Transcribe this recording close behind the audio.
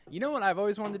You know what I've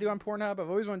always wanted to do on Pornhub? I've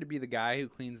always wanted to be the guy who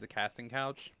cleans the casting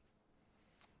couch.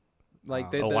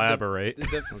 Like elaborate.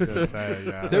 I was gonna say,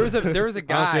 yeah. There was a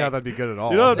guy. I don't see how that'd be good at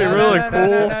all. You know, it'd be No, really no, no, cool no,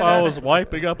 no, if no, I no, was no.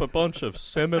 wiping up a bunch of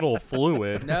seminal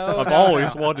fluid. No, I've no,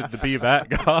 always no. wanted to be that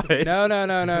guy.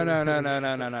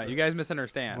 No. You guys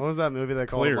misunderstand. What was that movie they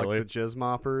called Clearly. like the Jizz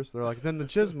Moppers? They're like, then the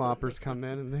Jizz Moppers come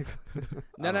in and they.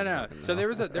 No. So there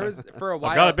was for a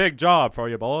while. I've got a big job for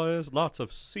you, boys. Lots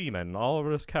of semen all over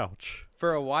this couch.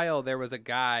 For a while, there was a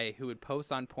guy who would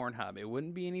post on Pornhub. It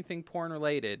wouldn't be anything porn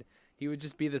related. He would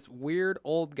just be this weird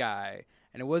old guy,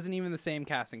 and it wasn't even the same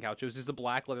casting couch. It was just a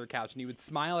black leather couch, and he would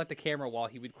smile at the camera while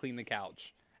he would clean the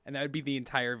couch. And that would be the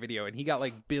entire video. And he got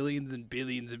like billions and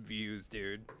billions of views,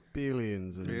 dude.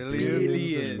 Billions and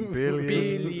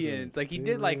Billions. Like he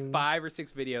did like 5 or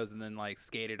 6 videos and then like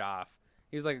skated off.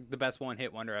 He was like the best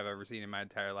one-hit wonder I've ever seen in my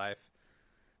entire life.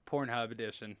 Pornhub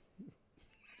edition.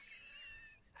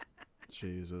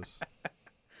 Jesus.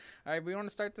 All right, we want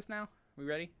to start this now? We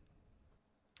ready?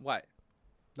 What?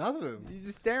 Nothing. You're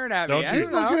just staring at Don't me. you- I He's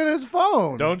don't looking know. at his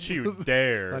phone. Don't you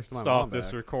dare Text my mom stop this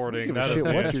back. recording. I That don't is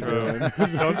give a the shit what you're intro.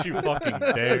 Don't you fucking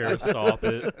dare stop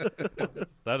it.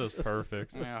 That is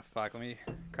perfect. Oh, fuck. Let me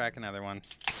crack another one.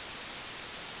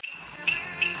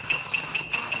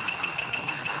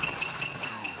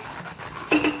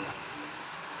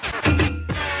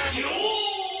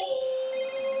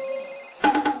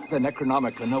 The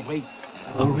Necronomicon awaits.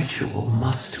 A ritual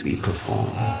must be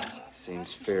performed.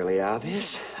 Seems fairly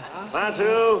obvious.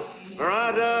 Batu,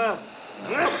 Murata.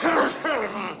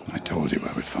 I told you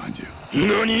I would find you.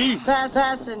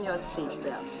 Fasten your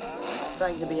seatbelts. It's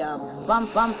going to be a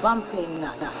bumping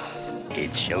night.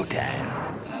 It's showtime.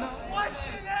 What's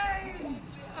your name?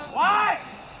 What?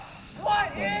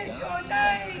 What is your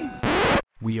name?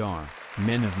 We are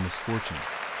men of misfortune.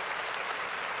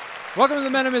 Welcome to the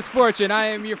Men of Misfortune. I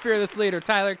am your fearless leader,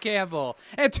 Tyler Campbell.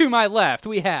 And to my left,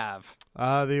 we have...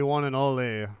 The one and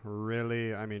only,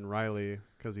 Riley,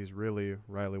 because he's really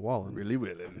Riley Wallen. Really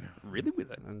willing.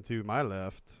 And to my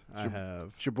left, I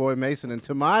have It's your boy Mason, and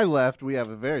to my left, we have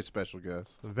a very special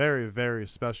guest. a very, very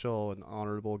special and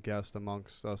honorable guest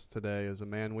amongst us today is a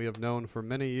man we have known for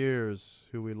many years,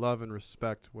 who we love and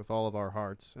respect with all of our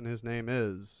hearts, and his name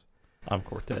is... I'm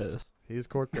Cortez. He's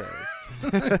Cortez.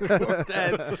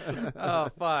 Cortez. Oh,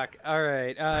 fuck. All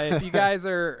right. If you guys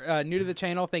are new to the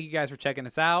channel, thank you guys for checking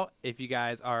us out. If you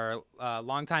guys are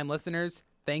longtime listeners,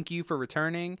 thank you for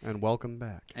returning. And welcome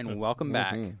back.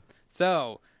 Back.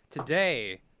 So,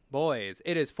 today, boys,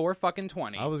 it is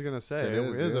 4:20. I was going to say, It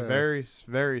it is a yeah. very,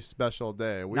 very special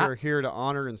day. We Not- are here to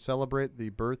honor and celebrate the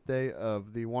birthday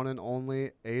of the one and only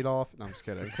Adolf. No, I'm just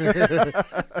kidding.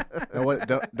 And what?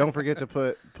 Don't forget to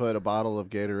put a bottle of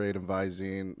Gatorade and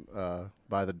Visine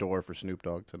by the door for Snoop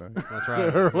Dogg tonight. That's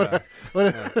right.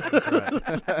 That's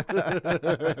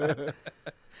right.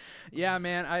 Yeah,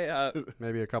 man. I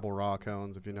Maybe a couple raw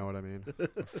cones, if you know what I mean.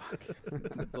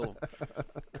 little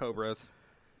cobras.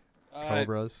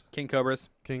 Cobras. King Cobras.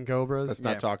 King Cobras. Let's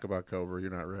not talk about Cobra.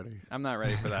 You're not ready. I'm not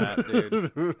ready for that,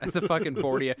 dude. That's a fucking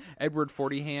 40. Edward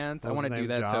 40 hands. I What's want to his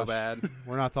do name? that so Josh? bad.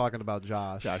 We're not talking about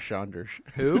Josh. Josh Saunders.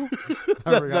 Who?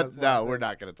 I forgot his No, last we're name.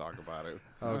 not going to talk about it.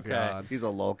 Oh, Okay. God. He's a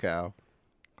locale.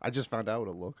 I just found out what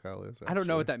a locale is. I don't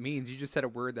know actually. what that means. You just said a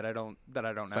word that I don't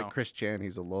know. It's like Chris Chan.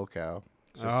 He's a locale.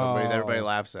 It's just somebody that everybody Oh.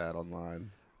 laughs at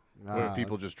online. Where Ah.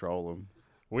 people just troll him.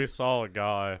 We saw a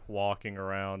guy walking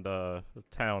around a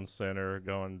town center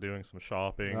doing some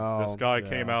shopping. This Oh, guy yeah.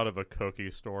 came out of a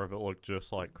cookie store that looked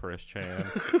just like Chris Chan.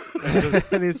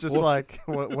 And he's just like,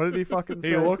 what did he fucking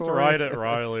say? He looked Corey? right at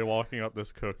Riley walking up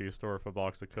this cookie store with a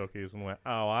box of cookies and went,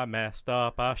 "Oh, I messed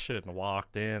up. I shouldn't have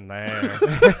walked in there.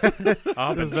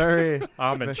 I'm It was in very,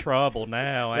 I'm in trouble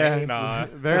now, yeah, ain't it's I?"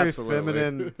 very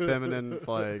Absolutely. feminine,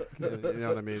 like, you know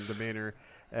what I mean, demeanor.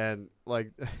 And,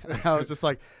 like, I was just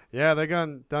like, yeah, they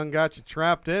done got you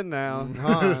trapped in now,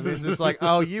 huh? And he's just like,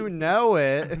 oh, you know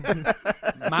it.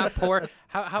 My poor.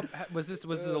 How was this?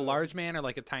 Was this a large man or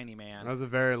like a tiny man? That was a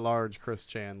very large Chris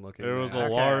Chan looking It was a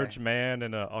man. large man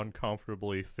in an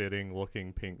uncomfortably fitting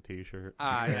looking pink t-shirt.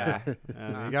 Ah, yeah.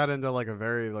 And he got into, like, a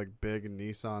very, like, big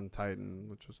Nissan Titan,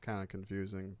 which was kind of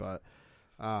confusing, but...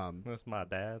 That's my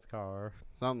dad's car.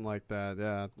 Something like that,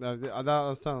 yeah. I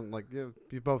was telling, like, you've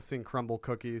both seen Crumble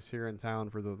Cookies here in town.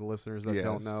 For the listeners that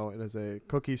don't Yes. know, it is a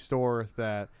cookie store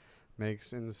that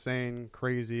makes insane,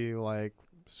 crazy, like,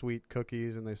 sweet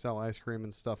cookies, and they sell ice cream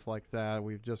and stuff like that.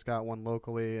 We've just got one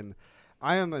locally, and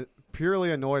I am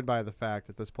purely annoyed by the fact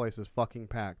that this place is fucking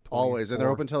packed. Always. And they're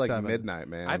open till like 24/7. midnight,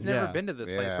 man. I've never Yeah. been to this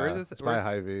place. Yeah, Where is this? It's by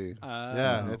Hy-Vee.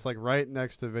 Yeah, it's like right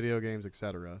next to video games,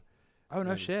 etc. Oh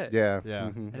no shit. Yeah. Yeah.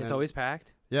 Mhm. And it's always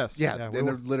packed. Yes. Yeah, we and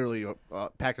they're were- literally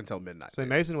packed until midnight. So dude.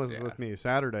 Mason was Yeah. with me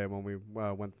Saturday when we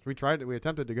went. We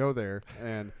attempted to go there,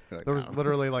 and You're like, there was "No."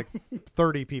 literally like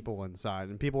 30 people inside,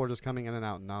 and people were just coming in and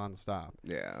out nonstop.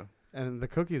 Yeah. And the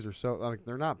cookies are so like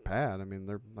they're not bad. I mean,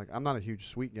 they're like I'm not a huge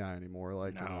sweet guy anymore.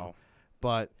 Like you know,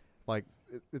 but like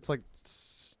it's like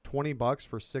 $20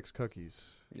 for 6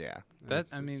 cookies. Yeah.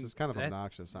 That's it's just kind of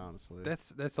obnoxious, honestly.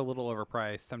 That's a little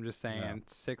overpriced. I'm just saying Yeah.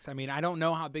 6. I mean, I don't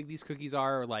know how big these cookies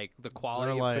are, or like the quality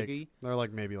they're of like cookie. they're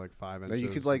like maybe like 5 No, inches. you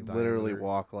could like in literally diameter.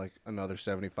 walk like another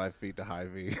 75 feet to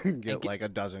Hy-Vee and get like a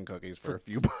dozen cookies for a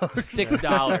few bucks. $6,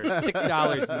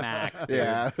 $6 max. Dude.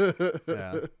 Yeah.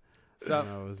 Yeah. So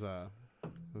No,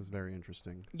 it was very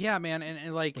interesting. yeah, man,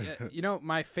 and like you know,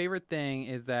 my favorite thing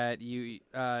is that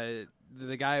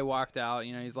the guy walked out.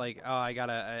 You know, he's like, "Oh,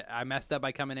 I messed up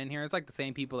by coming in here." It's like the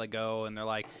same people that go and they're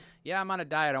like, "Yeah, I'm on a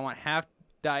diet. I want half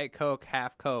Diet Coke,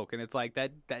 half Coke," and it's like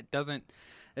that doesn't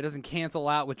cancel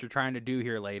out what you're trying to do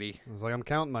here, lady. I was like, I'm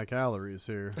counting my calories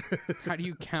here. How do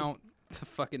you count the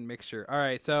fucking mixture? All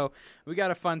right, so we got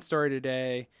a fun story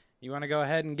today. You want to go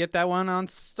ahead and get that one on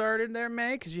started there,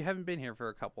 May? Because you haven't been here for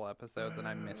a couple episodes and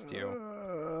I missed you.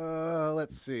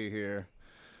 Let's see here.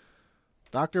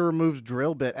 Doctor removes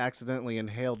drill bit accidentally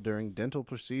inhaled during dental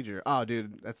procedure. Oh,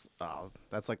 dude,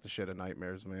 that's like the shit of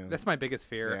nightmares, man. That's my biggest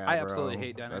fear. Yeah, I bro. absolutely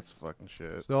hate dentists. That's fucking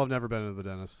shit. Still, I've never been to the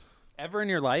dentist. Ever in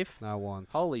your life? Not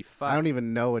once. Holy fuck. I don't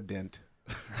even know a dent.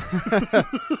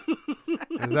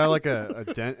 Is that like a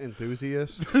dent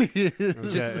enthusiast?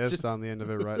 Just on the end of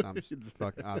it, right? I'm just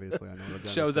fucking obviously I know what a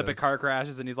dentist shows up at is. car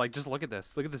crashes and he's like, just look at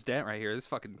this dent right here. This is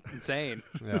fucking insane.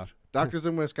 Yeah. Doctors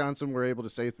in Wisconsin were able to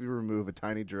safely remove a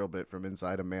tiny drill bit from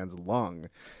inside a man's lung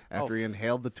after he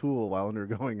inhaled the tool while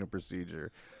undergoing a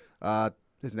procedure.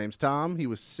 His name's Tom. He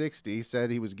was 60. He said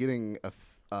he was getting a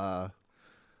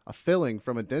filling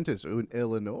from a dentist in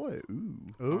Illinois. Ooh.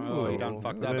 Oh, so he done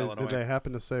fucked up Illinois. Did they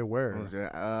happen to say where?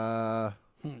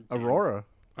 Aurora.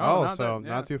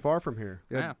 Not too far from here.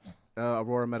 Yeah.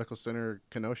 Aurora Medical Center,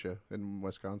 Kenosha in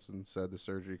Wisconsin said the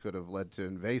surgery could have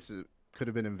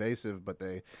been invasive, but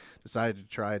they decided to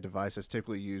try a device that's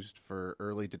typically used for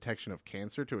early detection of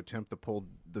cancer to attempt to pull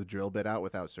the drill bit out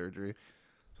without surgery.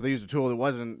 So they used a tool that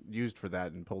wasn't used for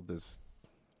that and pulled this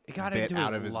It got bit into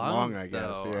out his of his lungs, lung, I guess.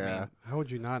 though. Yeah. I mean, How would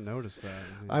you not notice that?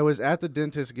 I was at the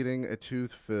dentist getting a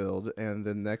tooth filled, and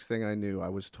the next thing I knew, I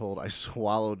was told I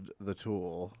swallowed the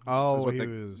tool. Oh, he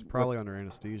was probably under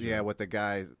anesthesia. Yeah, what the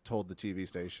guy told the TV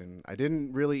station. I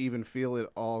didn't really even feel it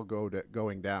all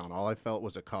going down. All I felt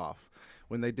was a cough.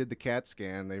 When they did the CAT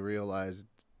scan, they realized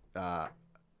I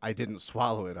didn't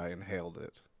swallow it. I inhaled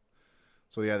it.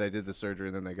 So, yeah, they did the surgery,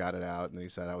 and then they got it out, and he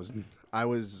said I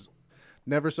was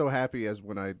never so happy as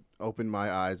when I opened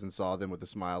my eyes and saw them with a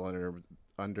smile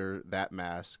under that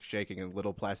mask, shaking a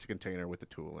little plastic container with a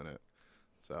tool in it.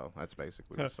 So that's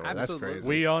basically the story. That's crazy.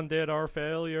 We undid our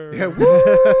failure. Yeah,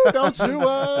 woo! Don't sue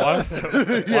us.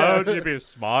 Why don't you be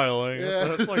smiling?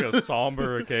 Yeah. It's like a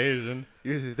somber occasion.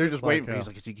 They're just waiting for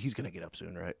like, He's like, he's going to get up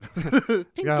soon, right?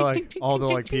 You got like all the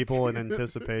like people in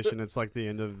anticipation. It's like the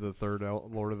end of the third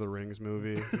Lord of the Rings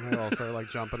movie. They all start like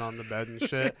jumping on the bed and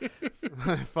shit.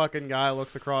 Fucking guy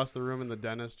looks across the room and the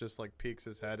dentist just like peeks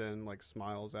his head in, like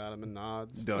smiles at him and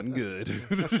nods. Done good.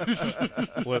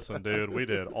 Listen, dude, we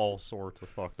did all sorts of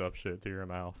fucked up shit to your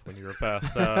mouth when you were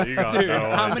passed out. You got dude, no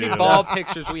how many idea. ball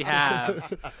pictures we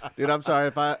have? Dude, I'm sorry.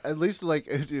 If I it was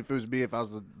me, if I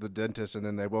was the dentist and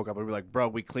then they woke up, I'd be like, bro,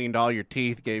 we cleaned all your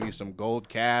teeth, gave you some gold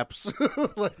caps.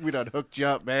 Like, we done hooked you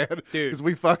up, man. Dude. Because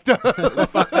we fucked up. We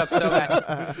fucked up so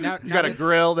bad. Now, You got a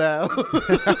grill now.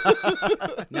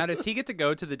 Now, does he get to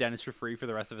go to the dentist for free for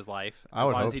the rest of his life? I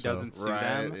would as long as hope he so. doesn't sue Right,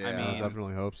 them? yeah. I I mean,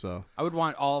 definitely hope so. I would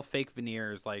want all fake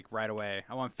veneers like right away.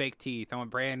 I want fake teeth. I want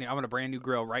a brand new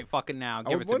grill right fucking now.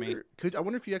 Give it to me. I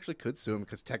wonder if you actually could sue them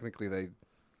because technically they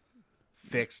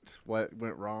fixed what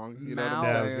went wrong. You know what I'm Mal- Yeah,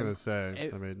 I saying? was gonna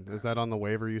say. I mean, is that on the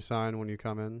waiver you sign when you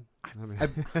come in? I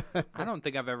mean, I don't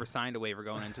think I've ever signed a waiver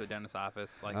going into a dentist's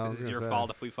office. Like, I was this is gonna your say. fault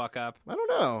if we fuck up. I don't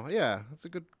know. Yeah, that's a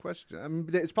good question. I mean,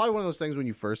 it's probably one of those things when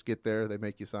you first get there, they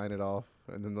make you sign it off,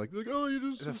 and then like oh, you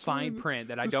just It's a fine sign print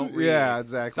that I Just- don't read. yeah,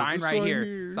 exactly. Sign Just right sign here.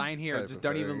 here Sign here. type Just of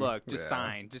don't even thing. look. Just Yeah.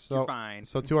 sign. Just you're fine.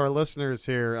 So to our listeners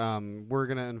here, we're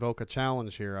gonna invoke a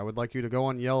challenge here. I would like you to go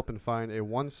on Yelp and find a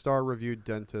 1-star reviewed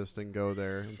dentist and go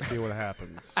there and see what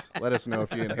happens. Let us know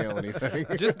if you inhale anything.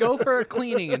 Just go for a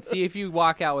cleaning and see if you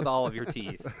walk out with all of your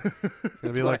teeth. It's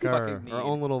gonna be what like I our fucking need.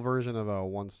 own little version of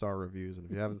 1-star reviews. And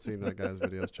if you haven't seen that guy's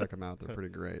videos, check them out. They're pretty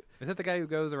great. Is that the guy who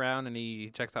goes around and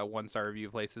he checks out 1-star review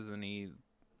places and he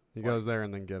He goes there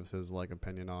and then gives his like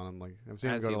opinion on him. Like I've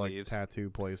seen him As go he to like leaves. tattoo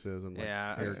places and like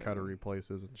hair cuttery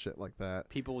places and shit like that.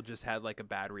 People just had like a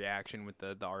bad reaction with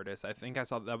the artist. I think I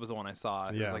saw that was the one I saw.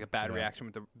 It was like a bad reaction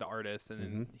with the artist, and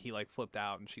then he like flipped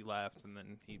out and she left, and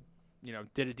then he,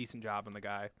 did a decent job on the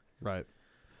guy. Right.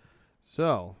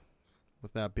 So,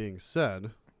 with that being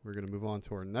said, we're going to move on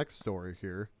to our next story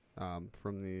here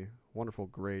from the wonderful,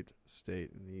 great state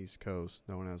in the East Coast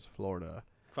known as Florida.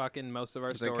 Fucking most of our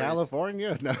Is it stories.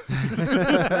 California? No.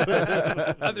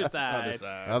 Other side.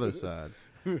 Other side.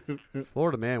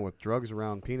 Florida man with drugs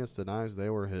around penis denies they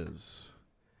were his.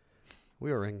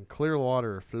 We are in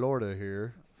Clearwater, Florida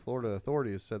here. Florida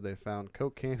authorities said they found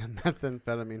cocaine and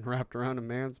methamphetamine wrapped around a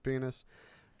man's penis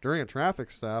during a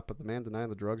traffic stop, but the man denied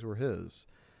the drugs were his.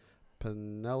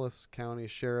 Pinellas County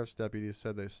Sheriff's deputies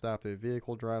said they stopped a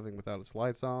vehicle driving without its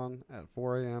lights on at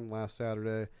 4 a.m. last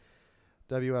Saturday.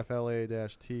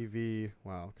 WFLA-TV,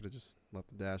 wow, could have just left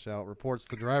the dash out, reports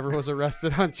the driver was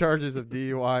arrested on charges of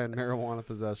DUI and marijuana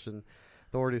possession.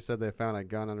 Authorities said they found a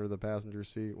gun under the passenger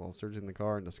seat while searching the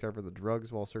car and discovered the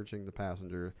drugs while searching the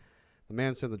passenger. The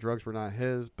man said the drugs were not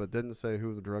his, but didn't say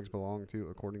who the drugs belonged to,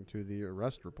 according to the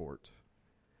arrest report.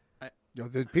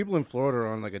 The people in Florida are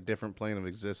on like a different plane of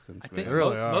existence. I think They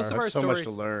really are. most of our so stories, much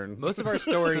to learn. Most of our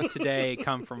stories today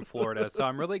come from Florida, so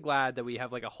I'm really glad that we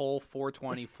have like a whole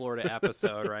 420 Florida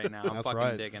episode right now. I'm That's fucking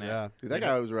right. digging Yeah. it. Dude, that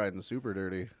guy was riding super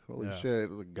dirty. Holy shit.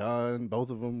 It was a gun. Both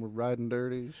of them were riding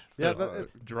dirty. Yeah,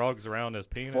 drugs around his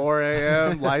penis. 4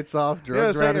 a.m., lights off,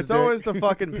 drugs around his it's always the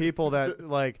fucking people that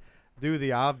like do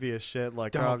the obvious shit.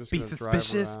 Like, I'm Don't just be gonna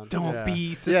suspicious. drive around. Don't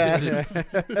be Yeah. suspicious.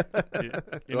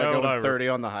 You like know what going 30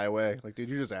 on the highway. Like, dude,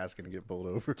 you're just asking to get pulled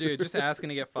over. Dude, just asking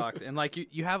to get fucked. And like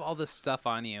you have all this stuff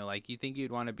on you. Like you think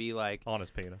you'd want to be like on his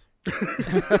penis.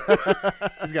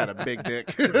 He's got a big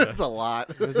dick. That's a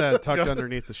lot. Is that tucked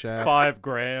underneath the shaft? 5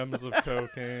 grams of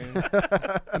cocaine.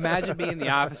 Imagine being the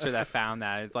officer that found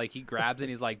that. It's like he grabs it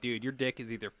and he's like, dude, your dick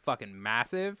is either fucking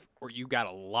massive or you got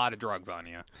a lot of drugs on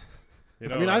you. You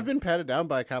know, I mean, I've been patted down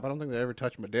by a cop. I don't think they ever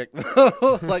touched my dick.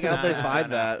 Like, how'd they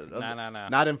find that? No.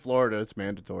 Not in Florida. It's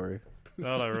mandatory. You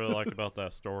know what I really like about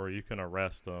that story? You can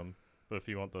arrest him, but if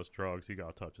you want those drugs, you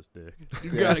gotta touch his dick. You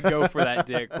gotta go for that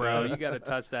dick, bro. You gotta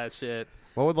touch that shit.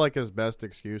 What would like his best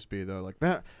excuse be though? Like,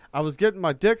 man, I was getting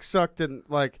my dick sucked and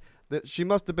like she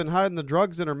must have been hiding the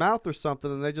drugs in her mouth or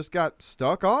something, and they just got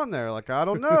stuck on there. Like, I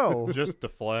don't know. Just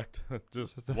deflect.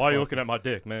 Why are you looking at my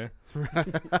dick, man?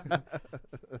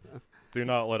 Do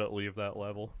not let it leave that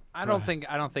level. I don't think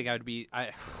I would be.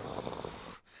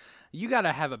 You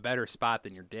gotta have a better spot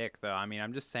than your dick, though. I mean,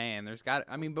 I'm just saying.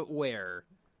 But where?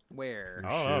 I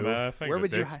don't know, man. I think Where the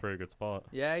would you dick's a pretty good spot.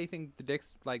 Yeah, you think the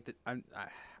dick's like? I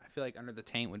feel like under the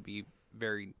taint would be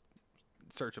very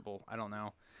searchable. I don't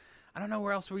know. I don't know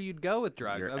where else where you'd go with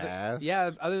drugs. Your ass?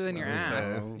 Yeah, other than your What ass. is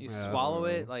that? You Yeah, swallow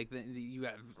it, like you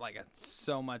have like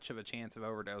so much of a chance of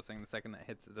overdosing the second that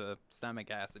hits the stomach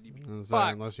acid. You'd be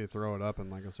fucked. Unless you throw it up in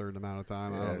like a certain amount of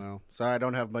time. I don't know. Sorry, I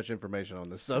don't have much information on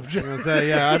this subject. I was gonna say,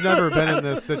 yeah, I've never been in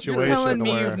this situation. You're telling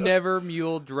me where you've never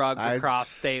muled drugs I across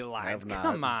state lines? have not,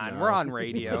 Come on, no. we're on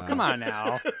radio. No. Come on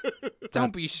now.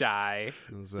 Don't be shy.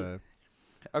 I was,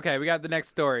 Okay, we got the next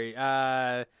story.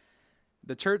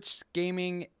 The church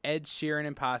gaming Ed Sheeran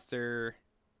imposter.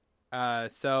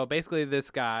 So basically,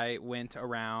 this guy went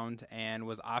around and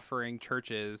was offering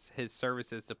churches his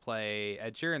services to play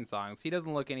Ed Sheeran songs. He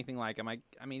doesn't look anything like him. I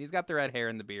mean, he's got the red hair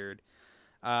and the beard.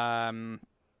 Hold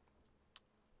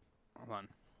on.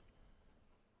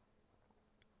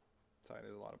 Sorry,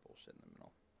 there's a lot of bullshit in the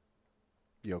middle.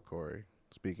 Yo, Corey,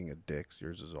 speaking of dicks,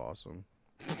 yours is awesome.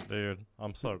 Dude,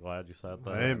 I'm so glad you said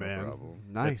that. hey, no man. problem.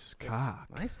 Nice cock.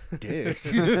 Nice dick.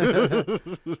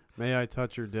 May I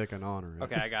touch your dick and honor it?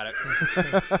 Okay, I got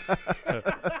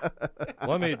it.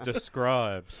 Let me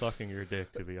describe sucking your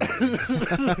dick, to be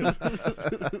honest.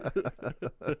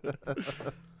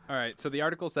 All right, so the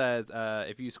article says,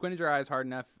 if you squinted your eyes hard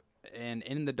enough and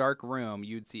in the dark room,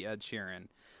 you'd see Ed Sheeran.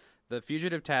 The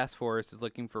Fugitive Task Force is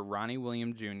looking for Ronnie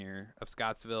William Jr. of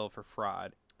Scottsville for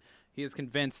fraud. He has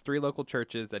convinced 3 local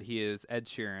churches that he is Ed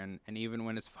Sheeran, and even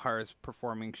went as far as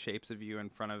performing Shapes of You in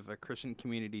front of a Christian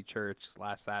community church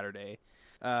last Saturday.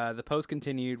 The post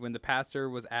continued when the pastor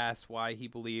was asked why he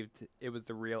believed it was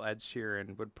the real Ed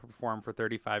Sheeran would perform for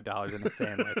 $35 in a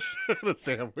sandwich. A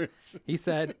sandwich. He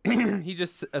said he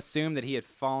just assumed that he had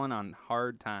fallen on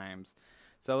hard times.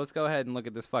 So let's go ahead and look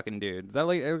at this fucking dude. Does that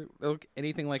look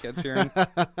anything like Ed Sheeran?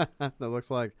 That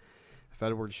looks like if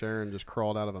Edward Sheeran just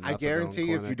crawled out of a methadone I guarantee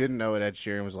clinic. if you didn't know what Ed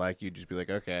Sheeran was like, you'd just be like,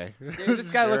 okay. Dude,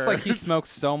 this guy looks Sure. like he smoked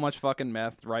so much fucking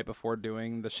meth right before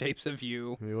doing The Shapes of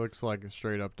You. He looks like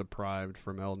straight up deprived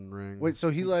from Elden Ring. Wait, so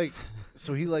he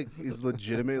is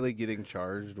legitimately getting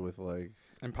charged with like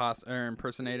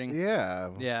Impersonating.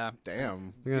 Yeah. Yeah. Damn. I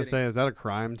was gonna say, is that a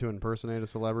crime to impersonate a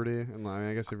celebrity? And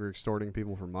I guess if you're extorting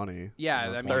people for money,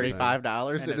 Yeah, that's I one mean, thing.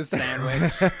 $35 And in a a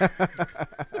sandwich.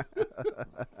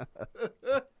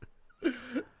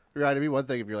 Right, it'd be one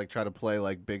thing if you're like trying to play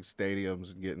like big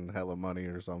stadiums and getting hella money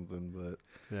or something, but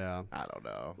Yeah. I don't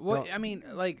know. Well, I mean,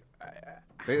 like,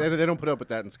 They don't put up with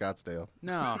that in Scottsdale.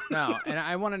 no. And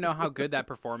I want to know how good that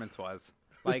performance was.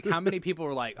 Like, how many people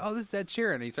were like, "Oh, this is Ed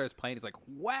Sheeran," and he starts playing. He's like,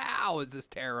 "Wow, is this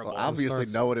terrible?" Well, obviously,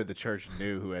 no one in the church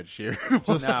knew who Ed Sheeran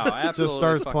was. No, absolutely. Just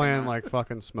starts fucking playing not. like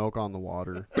fucking Smoke on the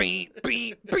Water. Beep,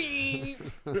 beep, beep.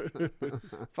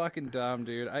 Fucking dumb,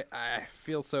 dude. I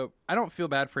feel so. I don't feel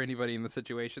bad for anybody in the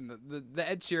situation. The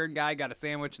Ed Sheeran guy got a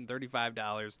sandwich and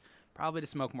 $35, probably to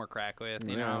smoke more crack with.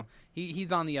 You know,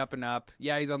 he's on the up and up.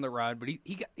 Yeah, he's on the run, but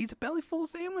he's a belly full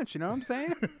sandwich. You know what I'm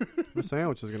saying? The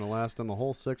sandwich is gonna last him a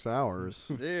whole 6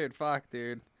 hours. Dude, fuck,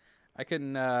 dude. I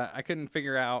couldn't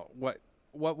figure out what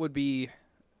would be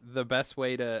the best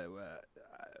way to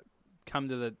come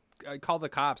to the call the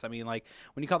cops. I mean, like,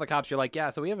 when you call the cops, you're like,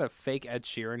 yeah, so we have a fake Ed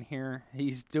Sheeran here.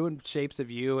 He's doing Shapes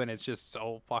of You, and it's just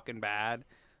so fucking bad.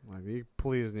 Like, you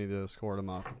please need to escort him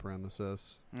off the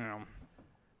premises. You know.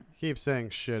 He keeps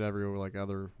saying shit every like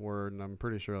other word, and I'm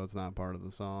pretty sure that's not part of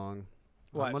the song.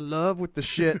 What? I'm in love with the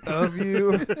shit of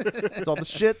you. It's all the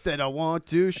shit that I want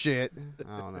to shit.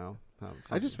 I don't know.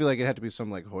 I just feel like it had to be some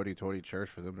like hoity-toity church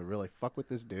for them to really fuck with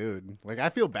this dude. Like, I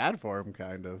feel bad for him,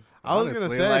 kind of. I was gonna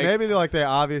honestly. say Like, maybe they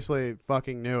obviously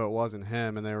fucking knew it wasn't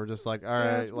him, and they were just like, all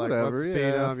right, it's like whatever, let's feed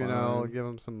yeah, him, you know, fine. give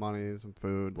him some money, some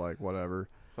food, like whatever.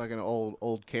 fucking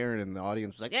old Karen in the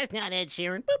audience was like, "That's not Ed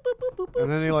Sheeran." Boop, boop, boop, boop, boop.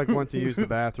 And then he like went to use the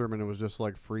bathroom, and it was just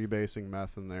like freebasing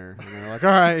meth in there. And they're like, all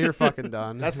right, you're fucking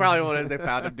done. That's probably what it is. They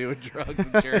found him doing drugs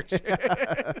in church.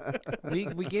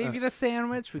 We gave you the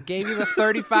sandwich. We gave you the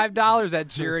 $35, Ed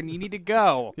Sheeran. You need to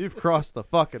go. You've crossed the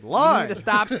fucking You line. need to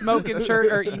stop smoking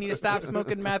church, or you need to stop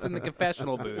smoking meth in the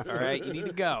confessional booth. All right, you need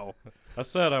to go. I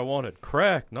said I wanted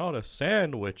crack, not a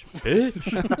sandwich,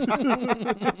 bitch.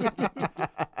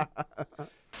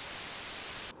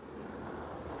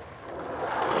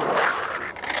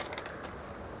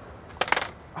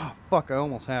 Oh, fuck, I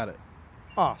almost had it.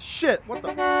 Oh, shit, what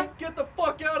the? Get the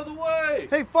fuck out of the way!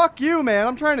 Hey, fuck you, man.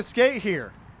 I'm trying to skate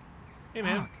here. Hey,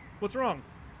 man, what's wrong?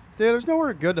 Dude, there's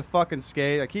nowhere good to fucking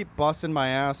skate. I keep busting my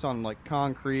ass on, like,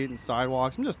 concrete and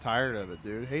sidewalks. I'm just tired of it,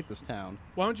 dude. Hate this town.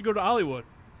 Why don't you go to Hollywood?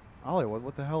 Hollywood,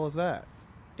 what the hell is that?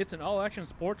 It's an all-action,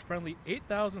 sports-friendly,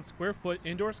 8,000-square-foot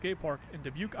indoor skate park in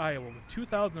Dubuque, Iowa, with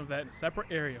 2,000 of that in a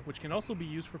separate area, which can also be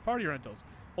used for party rentals.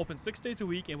 Open 6 days a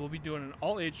week, and we'll be doing an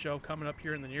all-age show coming up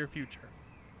here in the near future.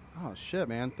 Oh, shit,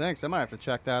 man. Thanks. I might have to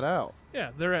check that out. Yeah,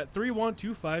 they're at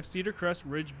 3125 Cedar Crest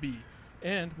Ridge B.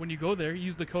 And when you go there,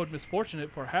 use the code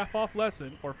MISFORTUNATE for half off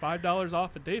lesson or $5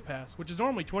 off a day pass, which is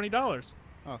normally $20.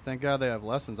 Oh, thank God they have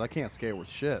lessons. I can't skate worth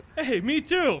shit. Hey, me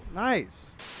too! Nice.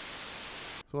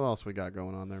 So what else we got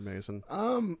going on there, Mason?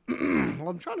 Well,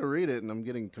 I'm trying to read it and I'm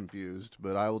getting confused,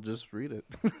 but I will just read it.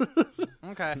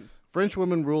 Okay. French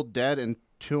woman ruled dead in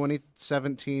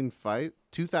 2017 fights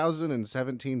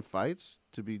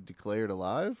to be declared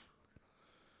alive.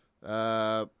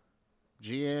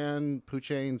 Jeanne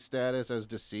Pouchain's status as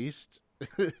deceased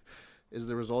is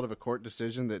the result of a court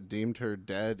decision that deemed her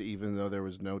dead even though there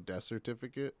was no death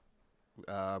certificate.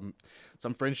 Some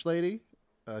French lady,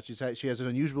 she has an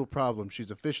unusual problem.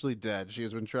 She's officially dead. She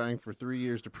has been trying for 3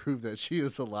 years to prove that she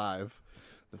is alive.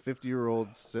 The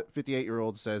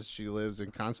 58-year-old says she lives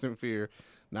in constant fear,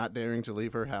 not daring to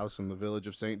leave her house in the village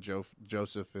of St.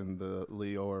 Joseph in the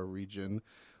Leor region.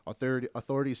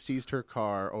 Authorities seized her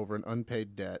car over an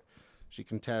unpaid debt she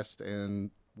contests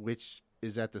and which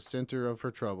is at the center of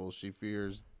her troubles. She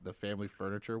fears the family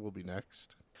furniture will be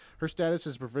next. Her status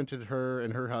has prevented her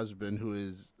and her husband, who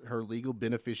is her legal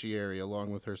beneficiary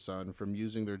along with her son, from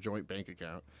using their joint bank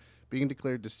account. Being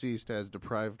declared deceased has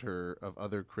deprived her of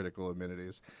other critical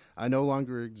amenities. I no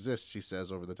longer exist, she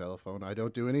says over the telephone. I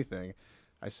don't do anything.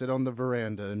 I sit on the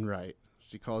veranda and write.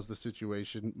 She calls the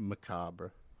situation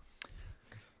macabre.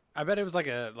 I bet it was like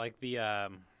the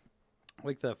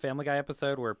Family Guy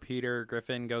episode where Peter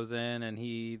Griffin goes in and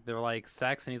they're like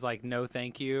sex and he's like, no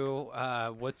thank you,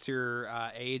 what's your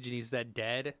age, and he said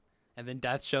dead. And then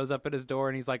death shows up at his door,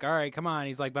 and he's like, all right, come on.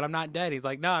 He's like, but I'm not dead. He's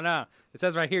like, no. It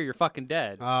says right here, you're fucking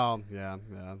dead. Oh, yeah.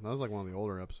 That was like one of the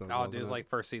older episodes. Oh, dude, it was like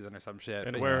first season or some shit.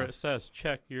 And but where it says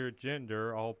check your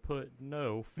gender, I'll put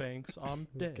no, thanks, I'm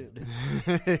dead.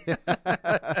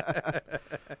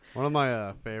 One of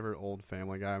my favorite old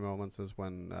Family Guy moments is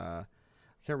when I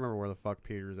can't remember where the fuck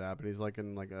Peter's at, but he's like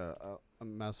in like a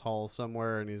mess hall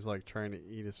somewhere, and he's like trying to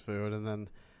eat his food, and then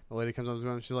the lady comes up to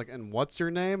him and she's like, and what's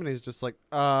your name? And he's just like,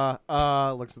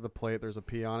 looks at the plate, there's a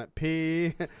P on it.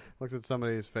 P. Looks at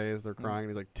somebody's face, they're crying, and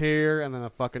he's like, tear. And then a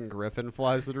fucking griffin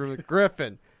flies to the room, like,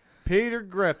 Griffin. Peter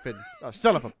Griffin. Oh,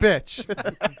 son of a bitch.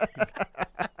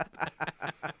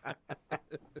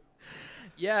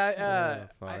 Yeah,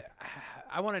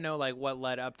 I want to know, like, what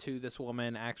led up to this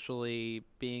woman actually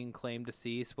being claimed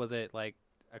deceased. Was it, like,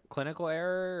 a clinical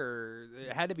error, or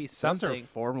it had to be something?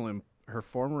 Her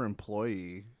former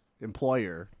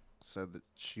employer said that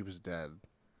she was dead.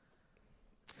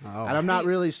 Oh. And I'm not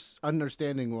really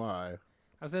understanding why.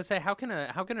 I was gonna say, how can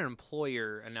an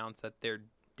employer announce that they're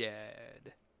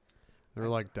dead? They were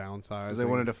like downsizing. 'Cause they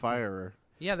wanted to fire her.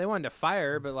 Yeah, they wanted to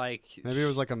fire her, but like maybe it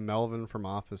was like a Melvin from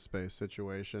Office Space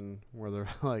situation where they're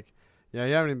like, yeah,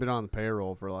 you haven't even been on the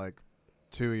payroll for like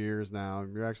 2 years now.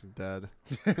 You're actually dead.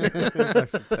 It's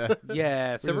actually dead.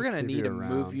 Yeah, so we're gonna keep need you to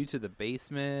move around. you to the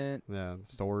basement. Yeah, the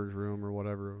storage room or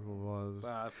whatever it was.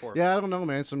 Yeah, I don't know,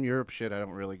 man. Some Europe shit I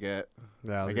don't really get.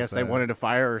 Yeah, I guess they wanted to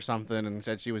fire her or something and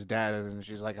said she was dead, and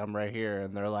she's like, I'm right here.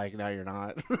 And they're like, no, you're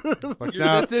not. Like,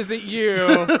 no, this isn't you.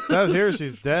 It says here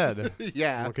she's dead.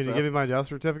 Yeah. Well, can you give me my death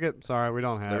certificate? Sorry, we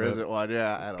don't have There it. isn't one,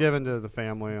 yeah. It's given to the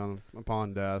family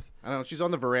upon death. I don't know. She's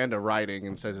on the veranda writing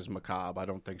and says it's macabre. I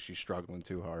don't think she's struggling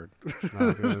too hard. I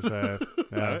was going to say,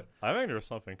 yeah. I think there's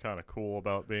something kind of cool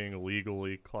about being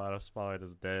legally classified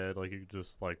as dead. Like, you could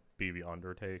just, like, be the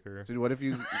Undertaker. Dude, what if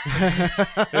you...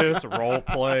 just role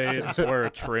play, just wear a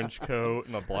trench coat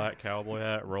and a black cowboy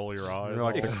hat, roll your eyes. You're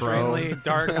like extremely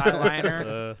dark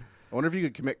eyeliner. I wonder if you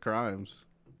could commit crimes.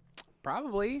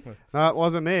 Probably. No, it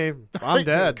wasn't me. I'm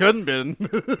dead. Couldn't been.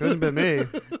 Couldn't been me.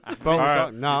 All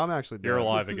right. No, I'm actually dead. You're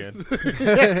alive again.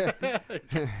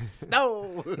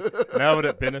 No. Now that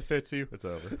it benefits you, it's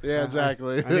over. Yeah,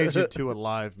 exactly. I need you to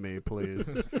alive me,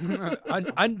 please.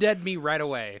 Undead me right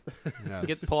away. Yes.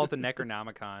 Get pull out the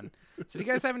Necronomicon. So do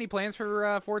you guys have any plans for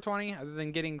 420 other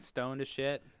than getting stoned as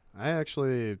shit? I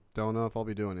actually don't know if I'll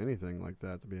be doing anything like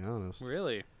that, to be honest.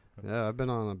 Really? Yeah, I've been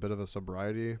on a bit of a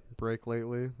sobriety break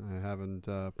lately. I haven't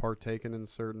partaken in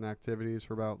certain activities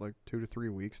for about like 2 to 3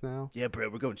 weeks now. Yeah, bro,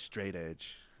 we're going straight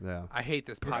edge. Yeah. I hate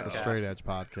this podcast. It's a straight edge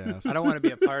podcast. I don't want to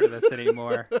be a part of this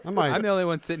anymore. I'm the only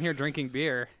one sitting here drinking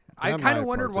beer. I kind of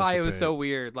wondered why it was so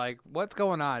weird. Like, what's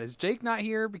going on? Is Jake not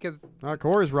here? Because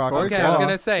Corey's rocking. Okay, I was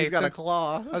gonna say he's got a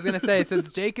claw. I was gonna say since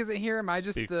Jake isn't here, am I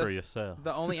just Speak for yourself.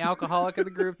 the only alcoholic of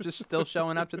the group, just still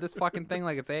showing up to this fucking thing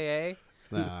like it's AA?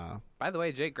 Nah. By the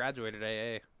way, Jake graduated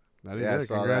AA. Yeah,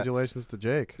 congratulations to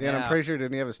Jake. Yeah, and I'm pretty sure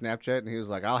didn't he have a Snapchat and he was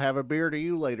like, I'll have a beer to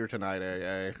you later tonight,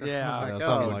 AA. Yeah,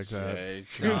 something like that.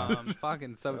 Dumb.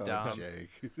 Fucking so dumb. Jake.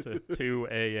 To 2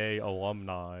 AA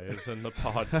alumni is in the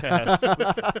podcast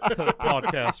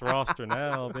podcast roster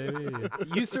now, baby.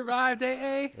 You survived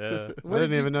AA? Yeah. I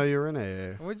didn't even know you were in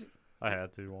AA. What'd you, I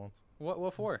had to once.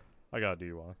 what for? I got a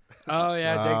DUI. Oh,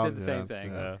 yeah, Jake did the yeah, same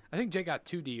thing. yeah. I think Jake got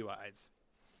 2 DUIs.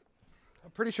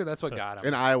 I'm pretty sure that's what got him.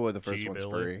 In Iowa, the first Gee, one's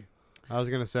Billy. free. I was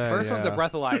going to say. First one's a yeah.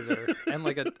 breathalyzer and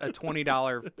like a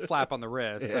 $20 slap on the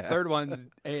wrist. The Yeah. third one's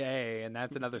AA, and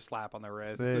that's another slap on the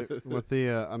wrist. With the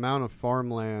amount of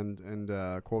farmland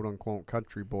and quote unquote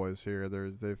country boys here,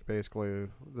 they've basically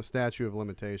the statute of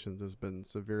limitations has been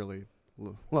severely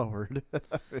lowered.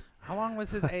 How long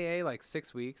was his AA? Like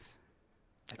 6 weeks?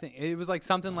 I think it was like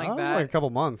something like That was that. like a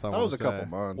couple months. That was a couple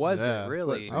months. Was Yeah. it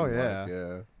really? Oh yeah.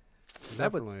 Yeah.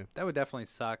 That Definitely. would definitely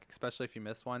suck, especially if you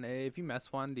miss one. If you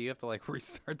miss one, do you have to like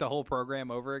restart the whole program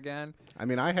over again? I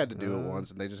mean, I had to do it once,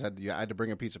 and they just had to. I had to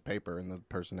bring a piece of paper, and the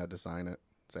person had to sign it,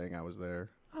 saying I was there.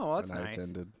 Oh, well, that's and nice. I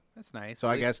attended. That's nice. So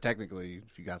At I least guess technically,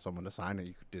 if you got someone to sign it,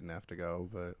 you didn't have to go.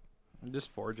 But just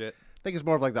forge it. I think it's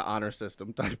more of like the honor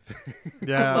system type thing.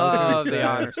 Yeah, I I was gonna love say. the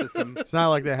honor system. It's not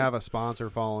like they have a sponsor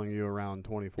following you around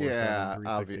 24/7, Yeah,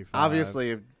 365.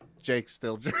 obviously, if Jake's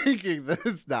still drinking, then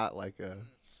it's not like a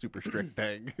super strict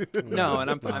thing. No, and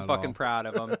I'm Not I'm at fucking all. proud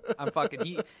of him. I'm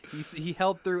fucking he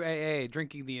held through AA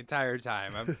drinking the entire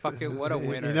time. I'm fucking what a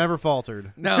winner. He never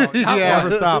faltered. No, not Never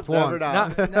once. stopped Never once.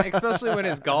 not. No, especially when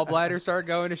his gallbladder started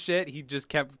going to shit, he just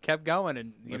kept going,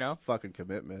 and you That's know fucking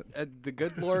commitment. the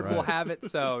good Lord will right. have it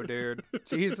so, dude.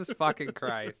 Jesus fucking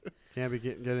Christ. Can't be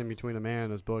getting between a man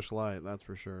and his bush light. That's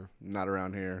for sure. Not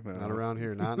around here. No. Not around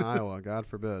here. Not in Iowa. God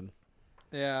forbid.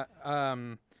 Yeah.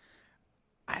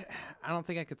 I don't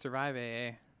think I could survive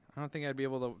AA. I don't think I'd be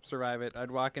able to survive it.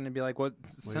 I'd walk in and be like, "What?"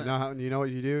 Well, you know what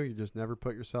you do? You just never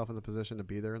put yourself in the position to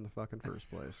be there in the fucking first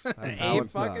place. That's how Hey,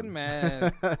 it's fucking done.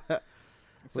 man.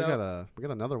 we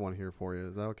got another one here for you.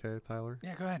 Is that okay, Tyler?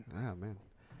 Yeah, go ahead. Ah, man.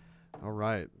 All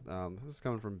right. This is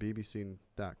coming from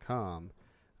BBC.com.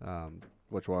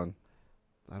 Which one?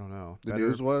 I don't know. The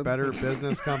news one? Better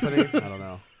Business Company? I don't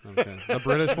know. Okay. The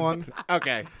British one?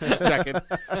 Okay. Just checking.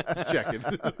 Just checking.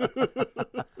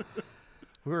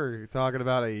 We're talking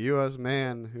about a U.S.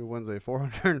 man who wins a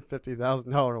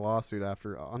 $450,000 lawsuit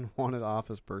after unwanted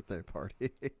office birthday party.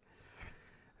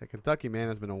 A Kentucky man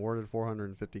has been awarded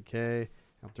 $450K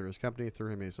after his company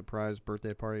threw him a surprise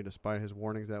birthday party despite his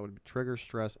warnings that would trigger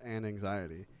stress and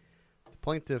anxiety. The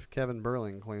plaintiff, Kevin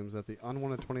Burling, claims that the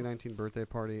unwanted 2019 birthday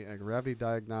party at Gravity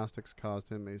Diagnostics caused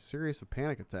him a series of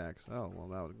panic attacks. Oh, well,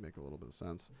 that would make a little bit of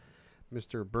sense.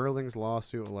 Mr. Burling's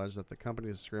lawsuit alleged that the company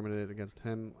discriminated against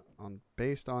him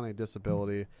based on a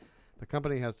disability. The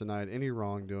company has denied any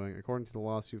wrongdoing. According to the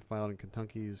lawsuit filed in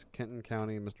Kentucky's Kenton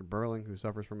County, Mr. Burling, who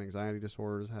suffers from anxiety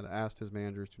disorders, had asked his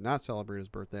managers to not celebrate his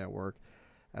birthday at work,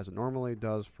 as it normally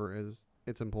does for its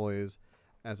employees,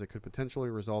 as it could potentially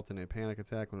result in a panic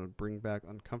attack when it would bring back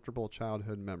uncomfortable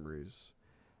childhood memories.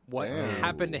 What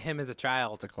happened to him as a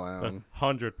child? The clown.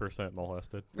 100%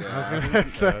 molested. I was going to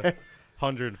say.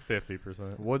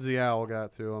 150%. Woodsy Owl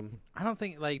got to him. I don't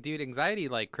think, dude, anxiety,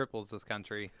 cripples this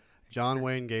country. John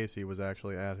Wayne Gacy was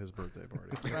actually at his birthday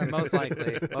party. Right, most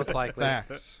likely.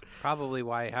 Facts. Probably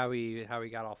how he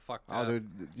got all fucked up. Oh,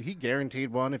 dude, he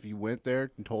guaranteed one if you went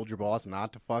there and told your boss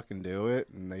not to fucking do it,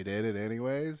 and they did it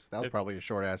anyways. That was probably a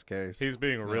short-ass case. He's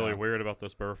being really weird about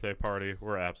this birthday party.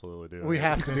 We're absolutely doing it. We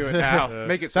have to do it now.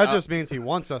 Make it That just means he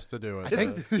wants us to do it. I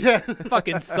think,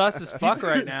 fucking sus as fuck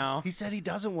right now. He said he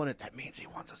doesn't want it. That means he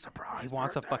wants a surprise. He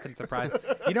wants a fucking surprise.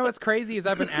 You know what's crazy is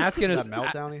I've been asking that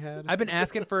meltdown he had. I've been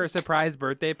asking for a surprise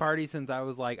birthday party since I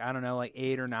was 8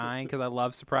 or 9 because I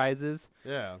love surprises.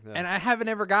 Yeah. And I haven't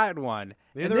ever gotten one.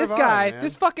 Neither and this have guy, I, man.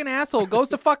 this fucking asshole, goes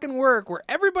to fucking work where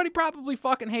everybody probably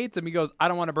fucking hates him. He goes, "I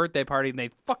don't want a birthday party," and they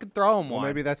fucking throw him Well, one.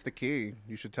 maybe that's the key.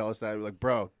 You should tell us that. Like,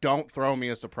 bro, don't throw me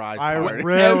a surprise I party.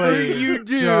 Whatever you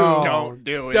do, don't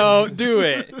do it. Don't do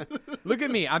it. Look at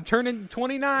me. I'm turning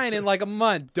 29 in a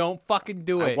month. Don't fucking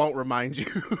do it. I won't remind you.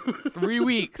 3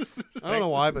 weeks. I don't know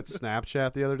why, but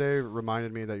Snapchat the other day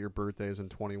reminded me that your birthday is in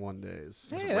 21 days.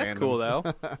 Hey, that's cool though.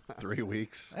 3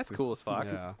 weeks. That's cool as fuck.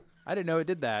 Yeah. I didn't know it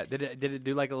did that. Did it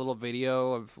do a little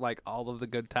video of all of the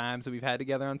good times that we've had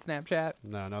together on Snapchat?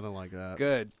 No, nothing like that.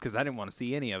 Good, because I didn't want to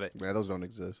see any of it. Yeah, those don't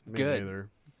exist. Me Good. neither.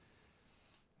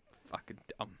 Fucking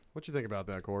dumb. What you think about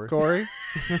that, Corey? Corey?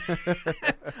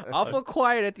 Awful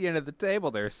quiet at the end of the table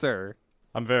there, sir.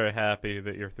 I'm very happy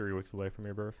that you're 3 weeks away from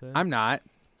your birthday. I'm not.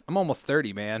 I'm almost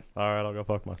 30, man. All right, I'll go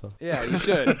fuck myself. Yeah, you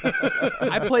should.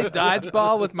 I played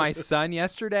dodgeball with my son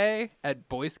yesterday at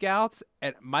Boy Scouts,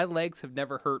 and my legs have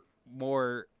never hurt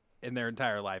more in their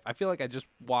entire life. I feel like I just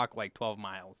walked 12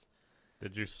 miles.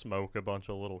 Did you smoke a bunch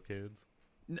of little kids?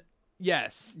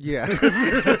 Yes. Yeah.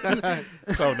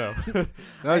 So no.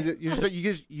 No, you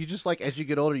just as you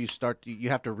get older, you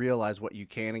have to realize what you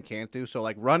can and can't do. So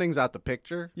running's out the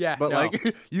picture. Yeah, but no.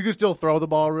 you can still throw the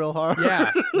ball real hard.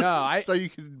 Yeah, no, so you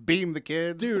can beam the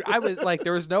kids. Dude, I was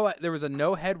there was a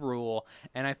no head rule,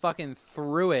 and I fucking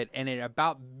threw it, and it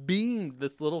about beamed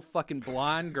this little fucking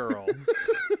blonde girl.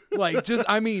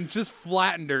 Just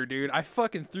flattened her, dude. I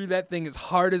fucking threw that thing as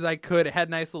hard as I could. It had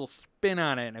a nice little spin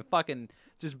on it, and I fucking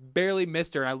just barely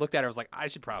missed her. And I looked at her, I was like, I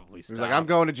should probably stop. He was like, I'm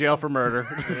going to jail for murder.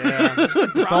 Yeah.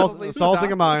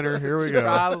 Assaulting a minor. Here we go.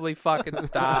 Probably fucking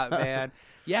stop, man.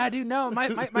 Yeah, dude, no. My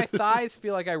thighs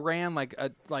feel like I ran a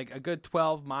good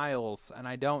 12 miles, and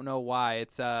I don't know why.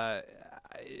 It's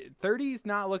 30's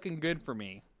not looking good for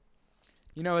me.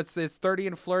 You know, it's 30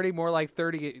 and flirty, more like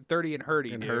 30 and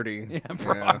hurty. And dude. hurty. Yeah,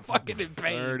 bro, Yeah. I'm fucking in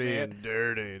pain, 30 man. and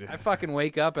dirty. I fucking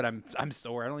wake up and I'm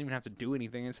sore. I don't even have to do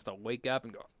anything. It's just I wake up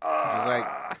and go,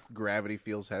 Just gravity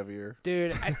feels heavier.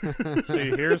 dude. See,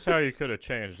 here's how you could have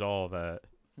changed all of that.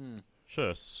 Should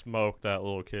have smoked that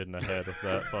little kid in the head with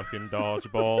that fucking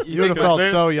dodgeball. You would have felt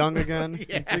so young again.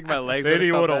 Yeah. I think my legs Then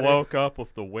he would would have have woke up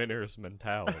with the winner's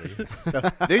mentality.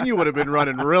 Then you would have been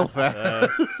running real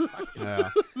fast. Yeah.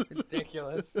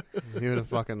 ridiculous. You would have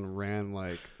fucking ran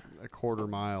a quarter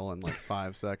mile in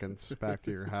 5 seconds back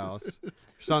to your house. Your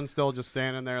son's still just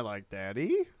standing there like,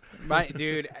 Daddy? My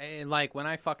dude, and when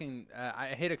I fucking I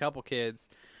hit a couple kids.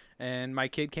 And my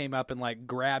kid came up and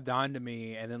grabbed onto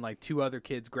me, and then 2 other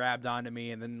kids grabbed onto me,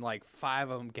 and then 5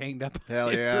 of them ganged up. Hell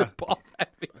and yeah. threw balls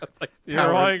at me. I was like,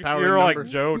 You're like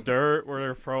Joe Dirt, where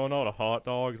they're throwing all the hot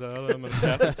dogs at him in the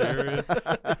cafeteria.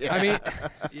 I mean,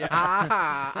 yeah.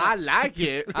 I like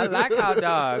it. I like hot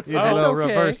dogs. Use a little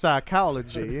reverse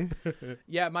psychology.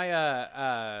 Yeah,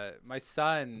 my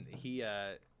son, he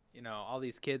all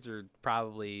these kids are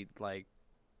probably like,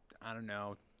 I don't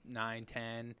know, 9,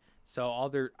 10. So all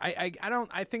their I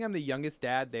think I'm the youngest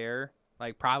dad there,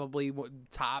 like probably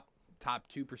top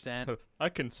 2%. I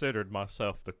considered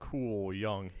myself the cool,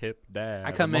 young, hip dad.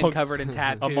 I come in covered in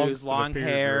tattoos, long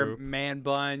hair, group. man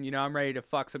bun. I'm ready to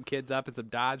fuck some kids up at some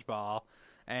dodgeball.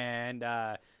 And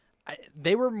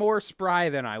they were more spry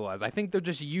than I was. I think they're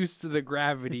just used to the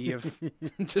gravity of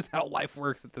just how life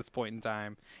works at this point in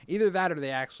time. Either that or they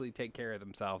actually take care of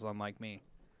themselves, unlike me.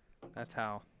 That's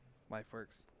how life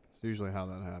works. It's usually how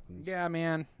that happens. Yeah,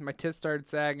 man. My tits started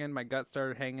sagging. My gut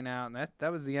started hanging out. And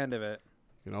that was the end of it.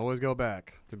 You can always go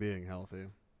back to being healthy.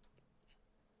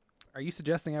 Are you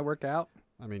suggesting I worked out?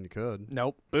 I mean, you could.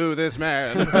 Nope. Boo this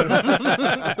man.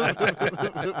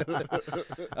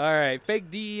 All right. Fake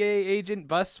DEA agent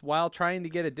busts while trying to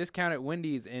get a discount at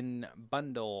Wendy's in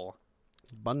Bundle.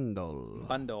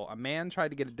 A man tried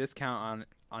to get a discount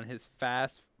on his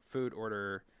fast food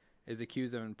order, is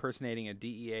accused of impersonating a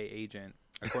DEA agent,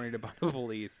 according to Bundle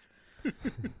police.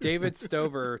 David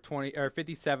Stover,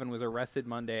 57, was arrested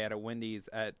Monday at a Wendy's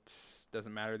at,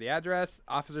 doesn't matter the address.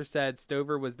 Officer said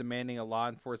Stover was demanding a law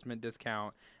enforcement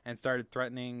discount and started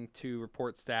threatening to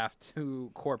report staff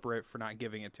to corporate for not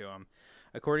giving it to him.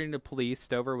 According to police,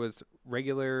 Stover was a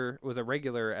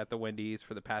regular at the Wendy's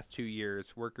for the past 2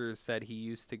 years. Workers said he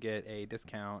used to get a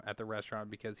discount at the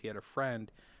restaurant because he had a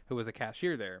friend who was a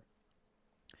cashier there.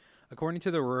 According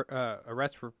to the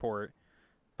arrest report,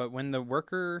 but when the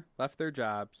worker left their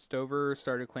job, Stover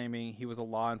started claiming he was a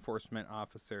law enforcement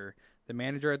officer. The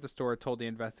manager at the store told the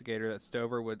investigator that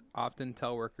Stover would often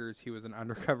tell workers he was an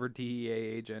undercover DEA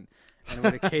agent and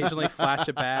would occasionally flash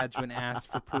a badge when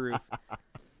asked for proof.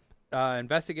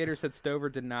 Investigators said Stover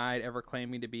denied ever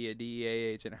claiming to be a DEA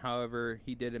agent. However,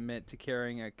 he did admit to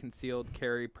carrying a concealed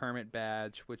carry permit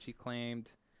badge, which he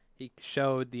claimed he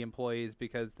showed the employees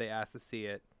because they asked to see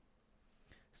it.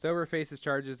 Stover faces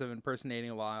charges of impersonating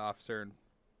a law officer,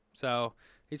 so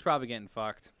he's probably getting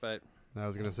fucked. But I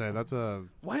was gonna say that's a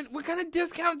what kind of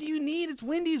discount do you need? It's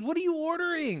Wendy's. What are you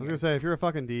ordering? I was gonna say if you're a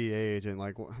fucking DEA agent,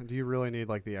 like, do you really need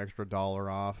like the extra $1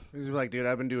 off? He's like, dude,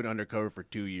 I've been doing undercover for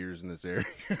 2 years in this area.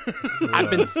 I've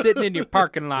been sitting in your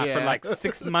parking lot for like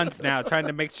 6 months now, trying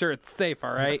to make sure it's safe.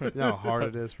 All right. You know how hard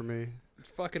it is for me. It's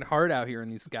fucking hard out here in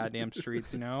these goddamn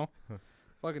streets.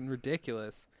 Fucking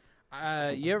ridiculous.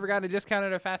 You ever got a discount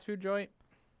at a fast food joint?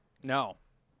 No.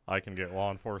 I can get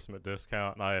law enforcement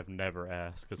discount, and I have never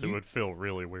asked because it would feel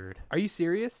really weird. Are you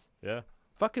serious? Yeah.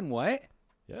 Fucking what?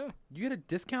 Yeah. You get a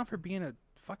discount for being a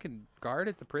fucking guard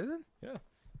at the prison? Yeah.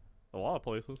 A lot of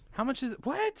places. How much is it?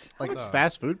 What? Like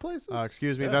fast food places?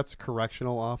 Excuse me, that's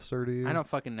correctional officer to you? I don't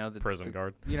fucking know the prison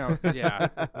guard. Yeah.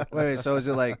 Wait, so is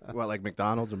it like like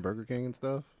McDonald's and Burger King and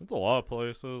stuff? It's a lot of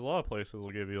places. A lot of places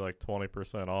will give you like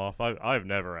 20% off. I've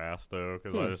never asked though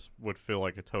because I just would feel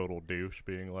like a total douche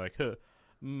being like,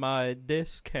 my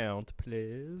discount,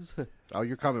 please. Oh,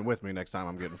 you're coming with me next time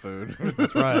I'm getting food.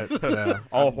 That's right. Yeah.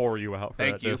 I'll whore you out for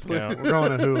Thank that you. discount. We're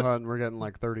going to Who Hunt and we're getting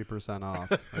like 30%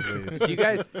 off at least.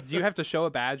 Do you have to show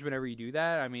a badge whenever you do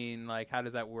that? I mean, like, how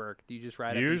does that work? Do you just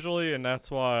ride Usually, and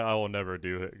that's why I will never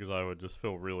do it because I would just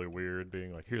feel really weird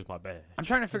being like, here's my badge. I'm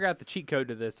trying to figure out the cheat code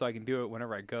to this so I can do it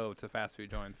whenever I go to fast food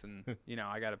joints. And,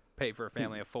 I got to pay for a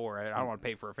family of 4. I don't want to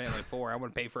pay for a family of 4. I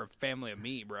want to pay for a family of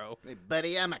me, bro. Hey,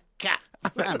 buddy, I'm a cat.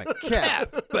 I'm a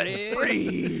cat. Buddy.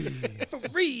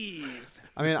 Freeze.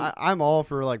 I mean, I'm all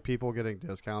for like people getting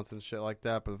discounts and shit like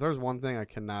that, but if there's one thing I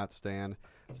cannot stand,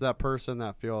 it's that person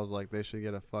that feels like they should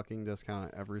get a fucking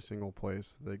discount at every single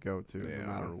place they go to, no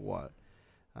matter what.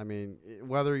 I mean,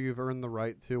 whether you've earned the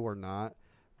right to or not,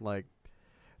 like,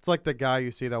 it's like the guy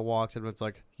you see that walks in and it's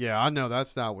like, yeah, I know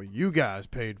that's not what you guys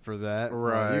paid for that.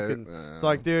 Right. It's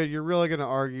like, dude, you're really going to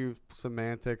argue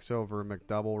semantics over a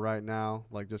McDouble right now?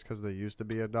 Like, just because they used to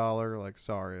be $1? Like,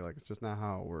 sorry. Like, it's just not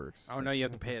how it works. Oh, no, you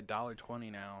have to pay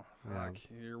 $1.20 now. Yeah. Fuck.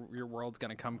 Your world's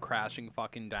going to come crashing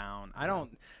fucking down.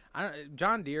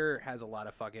 John Deere has a lot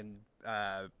of fucking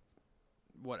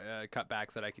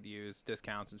cutbacks that I could use,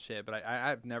 discounts and shit, but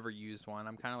I've never used one.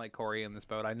 I'm kind of like Cory in this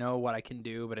boat. I know what I can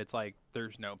do, but it's like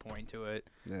there's no point to it.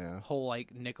 Yeah. Whole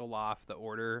like nickel off the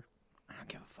order. I don't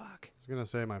give a fuck. I was gonna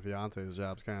say my fiance's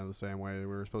job's kind of the same way. We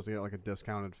were supposed to get like a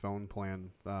discounted phone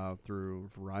plan through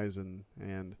Verizon,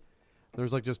 and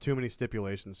there's like just too many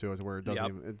stipulations to it where it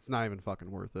doesn't. It's not even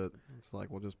fucking worth it. It's like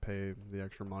we'll just pay the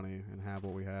extra money and have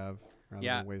what we have. rather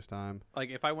than waste time. Like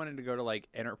if I wanted to go to like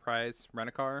Enterprise, rent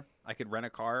a car, I could rent a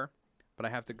car, but I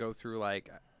have to go through like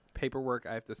paperwork.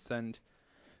 I have to send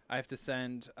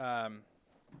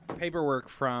paperwork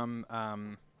from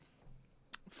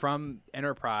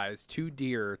Enterprise to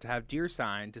Deer to have Deer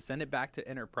signed, to send it back to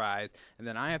Enterprise, and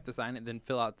then I have to sign it, then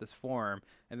fill out this form,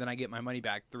 and then I get my money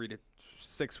back 3 to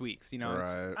 6 weeks. You know,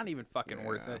 It's not even fucking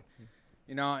worth it.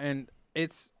 You know, and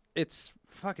it's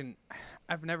fucking.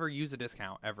 I've never used a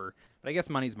discount ever, but I guess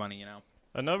money's money. You know.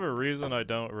 Another reason I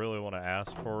don't really want to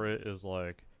ask for it is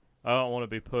like I don't want to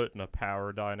be put in a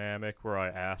power dynamic where I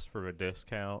ask for a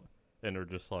discount and they're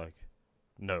just like,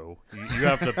 no, you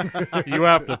have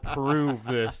to prove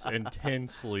this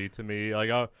intensely to me. Like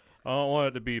I don't want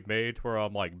it to be made where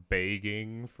I'm like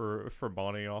begging for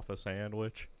money off a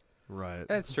sandwich. Right.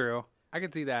 That's true. I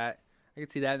can see that. And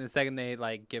the second they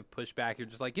like give pushback, you're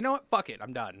just like, you know what? Fuck it.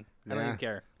 I'm done. I don't even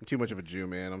care. I'm too much of a Jew,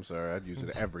 man. I'm sorry. I'd use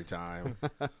it every time.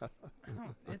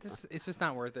 It's just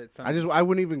not worth it. I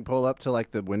wouldn't even pull up to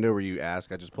like the window where you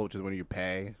ask. I just pull up to the window you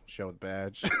pay, show the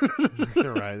badge.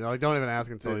 You're right. Like, don't even ask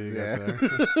until you get there.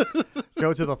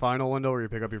 Go to the final window where you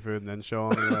pick up your food and then show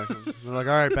them. They're like,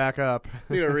 all right, back up.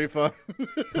 Need a refund.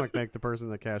 Like make the person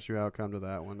that cash you out come to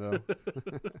that window.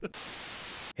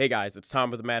 Hey guys, it's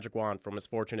Tom with the Magic Wand from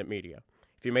Misfortunate Media.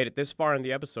 If you made it this far in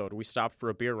the episode, we stopped for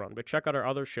a beer run, but check out our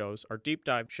other shows, our deep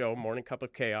dive show, Morning Cup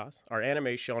of Chaos, our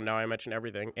anime show, Now I Mention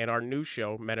Everything, and our new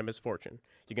show, Meta Misfortune.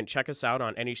 You can check us out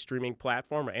on any streaming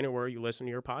platform or anywhere you listen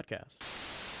to your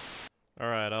podcasts. All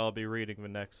right, I'll be reading the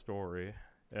next story,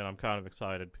 and I'm kind of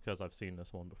excited because I've seen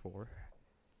this one before.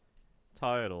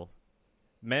 Title: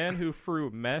 Man who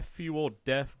threw meth-fueled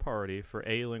death party for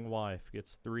ailing wife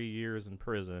gets 3 years in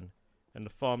prison. And the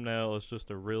thumbnail is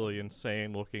just a really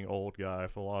insane-looking old guy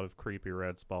with a lot of creepy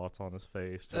red spots on his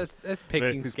face. That's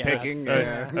picking scabs.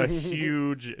 A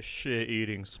huge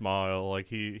shit-eating smile. Like,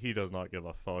 he does not give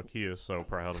a fuck. He is so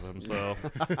proud of himself.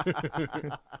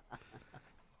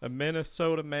 A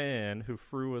Minnesota man who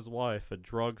threw his wife a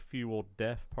drug-fueled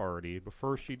death party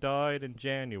before she died in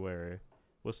January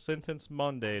was sentenced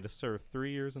Monday to serve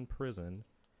 3 years in prison.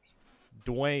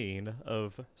 Dwayne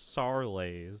of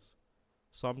Sarlays,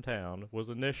 some town, was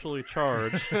initially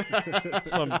charged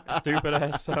some stupid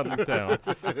ass sounding town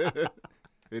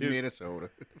in Minnesota.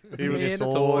 He was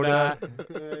Minnesota.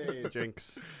 Hey,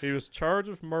 jinx. He was charged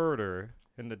with murder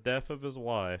in the death of his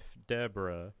wife,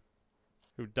 Deborah,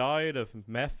 who died of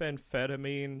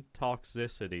methamphetamine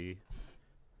toxicity.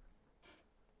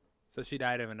 So she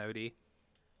died of an OD,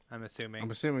 I'm assuming.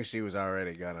 I'm assuming she was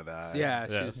already gonna die. Yeah,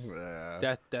 she was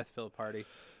death-filled party.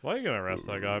 Why are you gonna arrest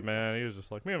that guy, man? He was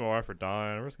just like, me and my wife are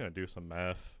dying. We're just gonna do some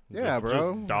meth. Yeah, bro.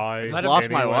 Just die. Just lost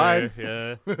my wife.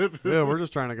 Yeah. Yeah, we're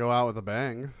just trying to go out with a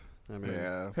bang. I mean,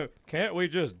 yeah. Can't we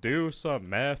just do some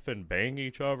meth and bang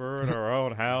each other in our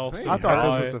own house? I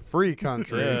thought this was a free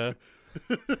country. Yeah.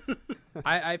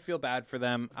 I feel bad for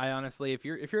them. I honestly, if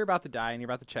you're about to die and you're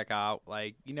about to check out,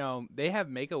 like, you know, they have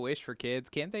Make-A-Wish for kids.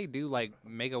 Can't they do like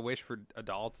Make-A-Wish for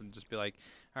adults and just be like,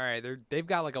 all right, they've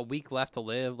got like a week left to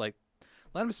live. Like,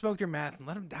 let them smoke their meth and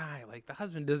let them die. Like, the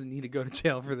husband doesn't need to go to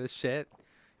jail for this shit.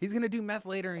 He's gonna do meth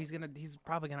later, and he's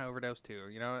probably gonna overdose too.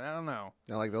 You know, I don't know.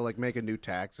 Yeah, like they'll like make a new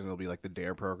tax, and it'll be like the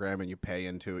DARE program, and you pay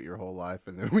into it your whole life,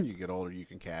 and then when you get older, you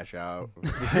can cash out,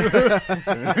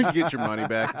 get your money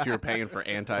back that you were paying for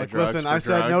anti-drugs. Like, listen, I drugs.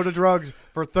 said no to drugs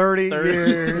for 30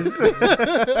 years.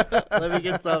 Let me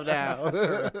get some now.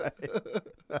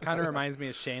 Kind of reminds me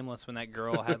of Shameless when that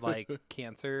girl had like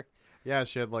cancer. Yeah,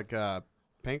 she had like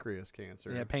pancreas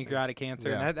cancer. Yeah, pancreatic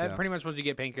cancer. Yeah, And that pretty much once you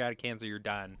get pancreatic cancer, you're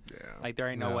done. Yeah. Like there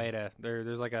ain't no way to.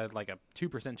 There's like a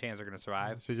 2% chance they're gonna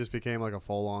survive. She just became like a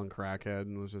full-on crackhead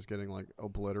and was just getting like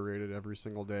obliterated every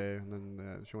single day. And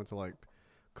then she went to like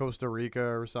Costa Rica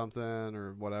or something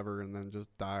or whatever, and then just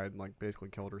died and like basically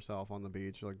killed herself on the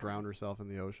beach, like drowned herself in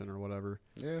the ocean or whatever.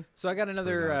 Yeah. So I got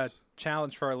another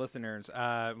challenge for our listeners.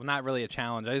 Well, not really a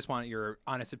challenge. I just want your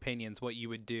honest opinions. What you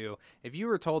would do if you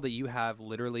were told that you have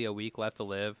literally a week left to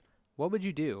live. What would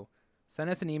you do? Send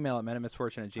us an email at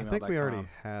metamisfortune@gmail.com. I think we already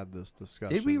had this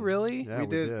discussion. Did we really? Yeah, we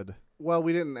did. Well,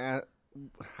 we didn't ask.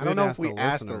 I don't know if we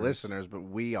asked the listeners, but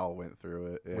we all went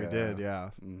through it. Yeah. We did,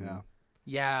 yeah. Mm-hmm. Yeah.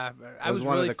 Yeah, I was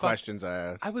one of the questions I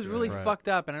asked. I was really fucked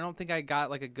up, and I don't think I got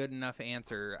like a good enough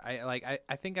answer. I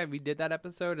think we did that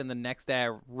episode, and the next day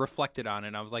I reflected on it,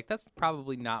 and I was like, that's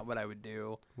probably not what I would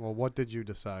do. Well, what did you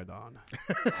decide on?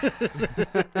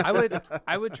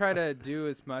 I would try to do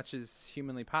as much as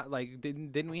humanly possible. Like,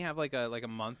 didn't we have like a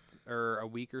month or a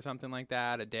week or something like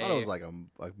that? A day? I thought it was like a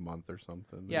month or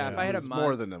something. Yeah, if I had a month,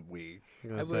 more than a week.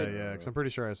 I was gonna say, yeah, because I'm pretty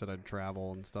sure I said I'd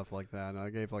travel and stuff like that, and I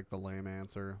gave like the lame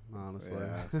answer, honestly.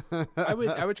 honestly. Yeah.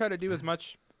 I would try to do as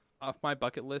much off my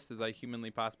bucket list as I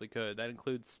humanly possibly could. That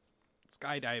includes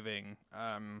skydiving,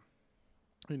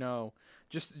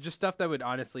 just stuff that would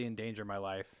honestly endanger my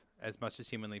life as much as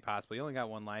humanly possible. You only got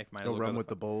one life. Go run with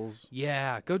the bulls.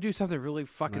 Yeah, go do something really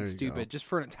fucking There you stupid go. just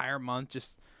for an entire month.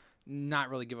 Just not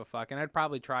really give a fuck. And I'd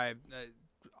probably try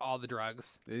all the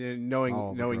drugs. And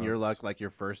All the knowing your drugs. luck, like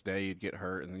your first day, you'd get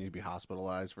hurt and then you'd be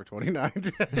hospitalized for 29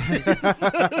 days.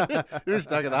 You're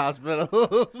stuck in the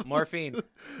hospital. Morphine.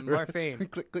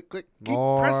 Click, click, click. Keep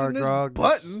More pressing drugs. this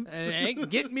button. And it ain't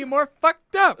getting me more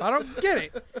fucked up. I don't get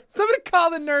it. Somebody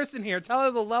call the nurse in here. Tell her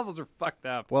the levels are fucked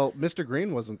up. Well, Mr.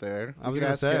 Green wasn't there. I was You could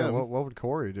gonna ask say, him. what would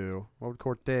Cory do? What would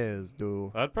Cortez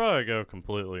do? I'd probably go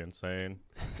completely insane.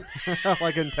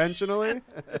 Like intentionally?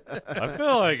 I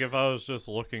feel like if I was just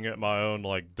looking at my own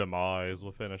like demise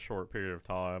within a short period of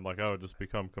time, like I would just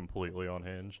become completely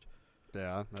unhinged.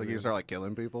 Yeah. It's like you start like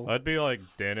killing people. I'd be like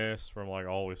Dennis from like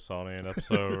Always Sunny, an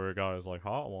episode where a guy's like,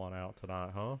 "Hot one out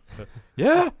tonight, huh?"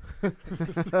 Yeah.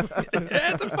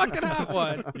 That's a fucking hot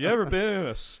one. You ever been in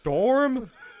a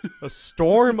storm? A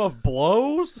storm of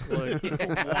blows? Like,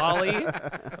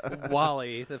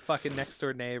 Wally, the fucking next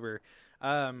door neighbor.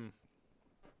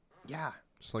 Yeah.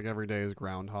 Just like every day is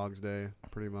Groundhog's Day,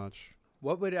 pretty much.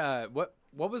 What would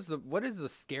what is the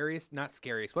scariest? Not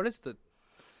scariest. What is the?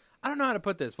 I don't know how to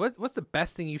put this. What's the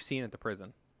best thing you've seen at the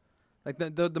prison? Like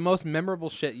the most memorable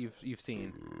shit you've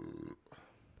seen.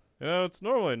 it's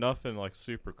normally nothing like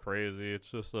super crazy. It's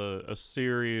just a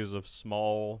series of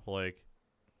small like.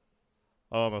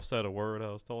 I almost said a word I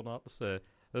was told not to say.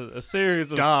 A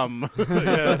series of dumb,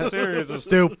 a series of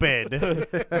stupid,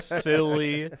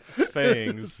 silly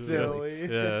things. Silly,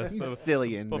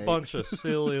 silly, a bunch of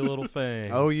silly little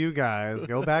things. Oh, you guys,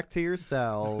 go back to your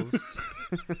cells.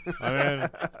 I mean,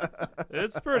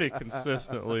 it's pretty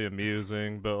consistently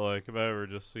amusing, but like, if I ever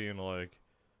just seen like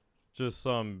just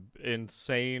some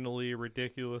insanely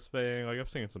ridiculous thing, like I've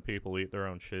seen some people eat their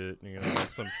own shit,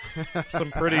 like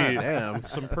some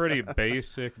pretty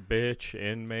basic bitch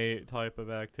inmate type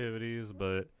of activities,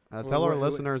 but tell our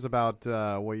listeners about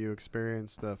what you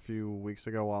experienced a few weeks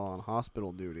ago while on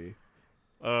hospital duty.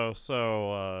 I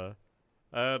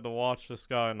had to watch this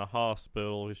guy in the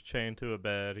hospital. He's chained to a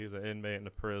bed. He's an inmate in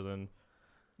a prison.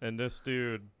 And this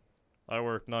dude, I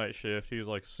work night shift. He's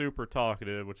like super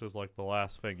talkative, which is like the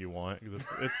last thing you want because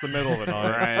it's the middle of the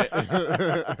night.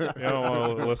 Right. You don't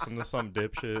want to listen to some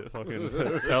dipshit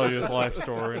fucking tell you his life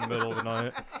story in the middle of the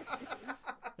night.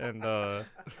 And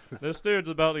this dude's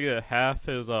about to get half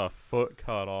his foot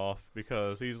cut off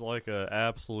because he's like an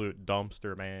absolute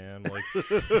dumpster man. Like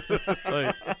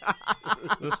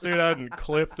this dude hadn't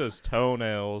clipped his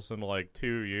toenails in like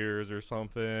 2 years or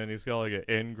something. He's got like an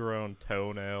ingrown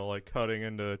toenail like cutting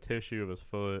into a tissue of his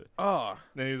foot. Oh.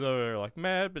 Then he's over there like,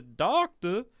 "Man, but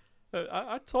doctor,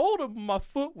 I told him my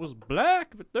foot was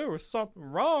black if there was something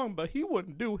wrong, but he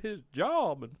wouldn't do his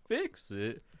job and fix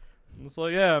it." And it's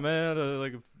like, yeah, man,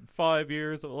 like 5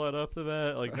 years that led up to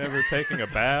that, like never taking a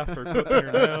bath or clipping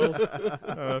your nails.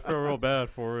 I feel real bad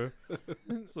for you.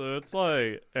 So it's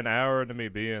like an hour into me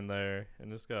being there, and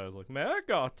this guy's like, "Man, I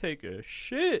gotta take a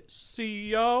shit,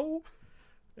 CO."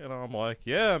 And I'm like,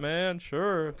 "Yeah, man,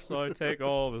 sure." So I take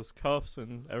all of his cuffs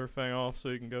and everything off so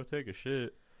he can go take a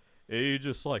shit. He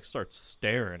just like starts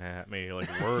staring at me like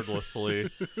wordlessly,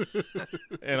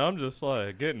 and I'm just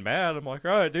like getting mad. I'm like,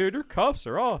 "All right, dude, your cuffs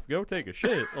are off. Go take a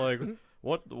shit." Like,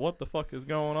 what the fuck is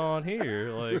going on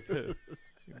here? Like, you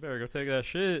better go take that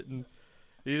shit. And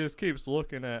he just keeps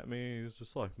looking at me. He's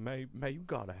just like, man, you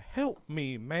gotta help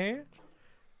me, man."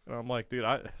 And I'm like, "Dude,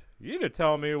 you need to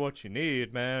tell me what you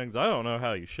need, man, because I don't know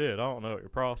how you shit. I don't know what your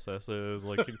process is.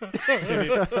 Like,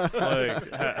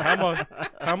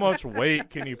 how much weight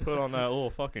can you put on that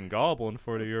little fucking goblin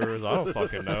foot of yours? I don't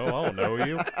fucking know. I don't know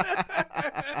you."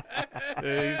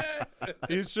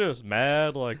 He's just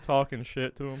mad, like talking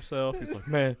shit to himself. He's like,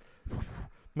 man,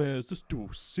 is this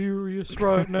dude serious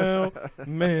right now?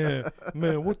 Man,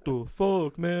 what the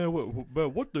fuck, man?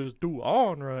 What does dude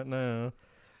on right now?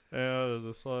 And I was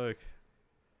just like,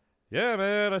 "Yeah,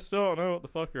 man, I still don't know what the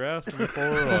fuck you're asking me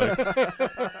for. Like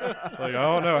I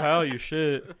don't know how you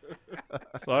shit."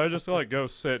 So I just like go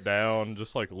sit down and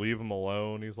just like leave him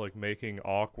alone. He's like making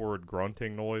awkward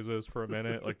grunting noises for a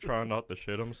minute, like trying not to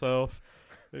shit himself.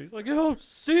 And he's like, "Yo,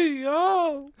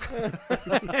 CEO."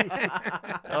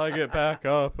 I get back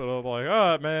up and I'm like,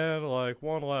 "All right, man, like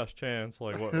one last chance.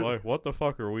 Like what the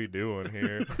fuck are we doing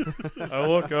here?" I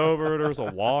look over, there's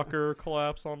a walker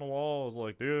collapsed on the wall. I was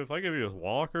like, "Dude, if I give you this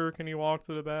walker, can you walk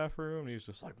to the bathroom?" And he's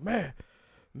just like, man,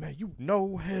 man, you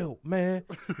no help, man.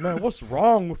 Man, what's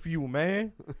wrong with you,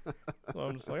 man? So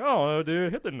I'm just like, oh,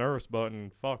 dude, hit the nurse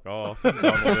button. Fuck off. I'm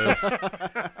done with this.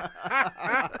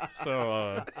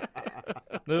 So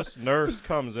this nurse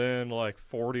comes in like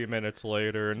 40 minutes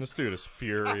later, and this dude is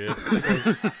furious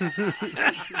because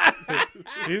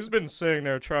he's been sitting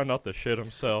there trying not to shit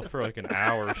himself for like an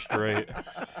hour straight.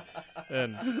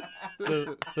 And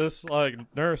this like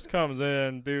nurse comes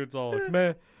in, dude's all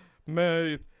like,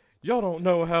 man, y'all don't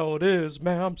know how it is,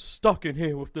 man. I'm stuck in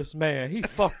here with this man. He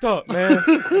fucked up, man.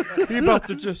 He about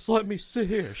to just let me sit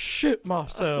here and shit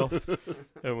myself.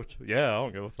 Which, yeah, I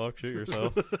don't give a fuck. Shit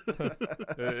yourself.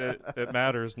 It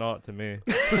matters not to me.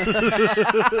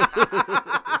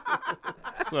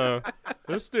 So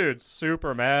this dude's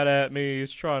super mad at me.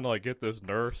 He's trying to like get this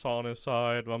nurse on his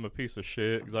side. I'm a piece of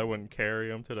shit because I wouldn't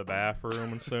carry him to the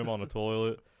bathroom and sit him on the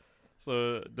toilet.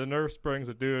 So the nurse brings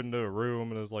a dude into a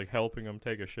room and is like helping him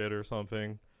take a shit or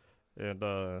something.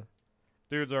 And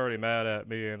dude's already mad at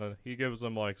me, and he gives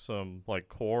him like some like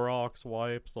Clorox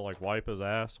wipes to like wipe his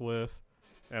ass with.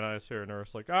 And I just hear a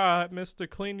nurse like, "All right, mister,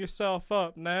 clean yourself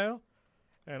up now."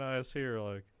 And I just hear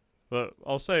like, but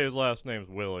I'll say his last name's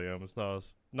William. It's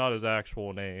not his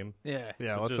actual name. Yeah.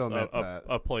 Yeah, it's let's just omit that.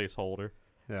 a placeholder.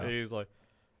 Yeah. And he's like,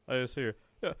 I just hear,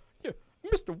 yeah,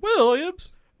 Mr.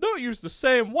 Williams, don't use the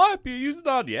same wipe you use it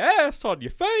on your ass, on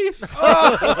your face.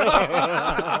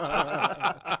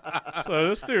 So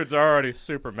this dude's already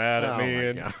super mad at me,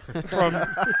 and from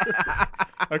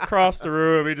across the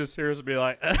room, he just hears me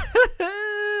like, like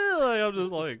I'm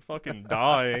just like fucking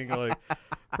dying, like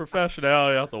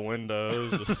professionality out the window.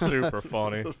 It was just super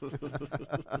funny.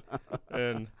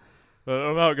 And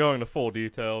without going into full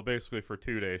detail, basically for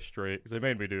 2 days straight, because they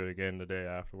made me do it again the day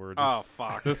afterwards. Oh,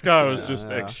 fuck. This guy was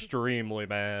just extremely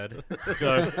mad.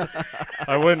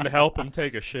 I wouldn't help him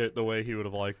take a shit the way he would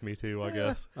have liked me to, I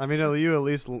guess. I mean, you at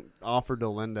least offered to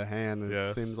lend a hand, and Yes.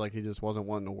 it seems like he just wasn't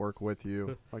wanting to work with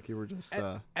you, like you were just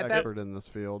at expert in this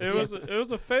field. It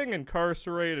was a thing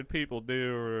incarcerated people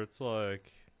do, where it's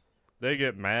like, they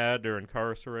get mad, they're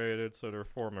incarcerated, so their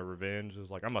form of revenge is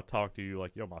like, I'm gonna talk to you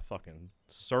like you're my fucking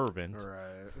servant.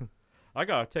 Right. I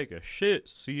gotta take a shit,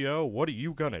 CO. What are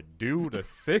you gonna do to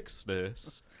fix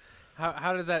this?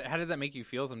 How does that make you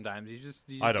feel sometimes? You just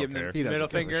I don't give them care. the middle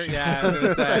finger? Yeah, I was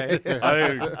gonna say.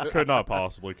 I could not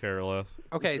possibly care less.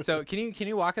 Okay, so can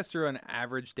you walk us through an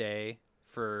average day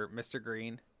for Mr.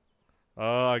 Green?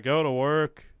 I go to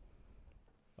work.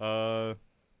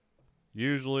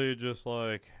 Usually just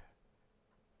like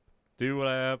do what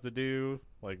I have to do.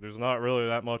 Like, there's not really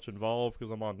that much involved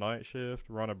because I'm on night shift.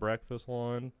 Run a breakfast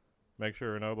line, make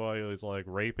sure nobody is like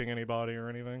raping anybody or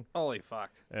anything. Holy fuck!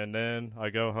 And then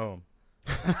I go home,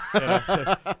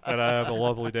 and I have a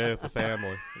lovely day with the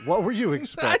family. What were you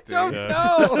expecting? I don't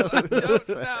know. I don't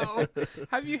know.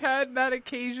 Have you had that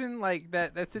occasion, like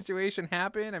that situation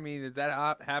happen? I mean, does that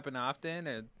happen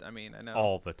often? I mean, I know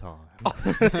all the time.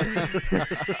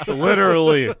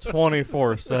 Literally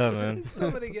 24/7.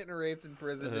 Somebody getting raped in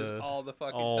prison just all the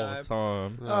fucking all time. the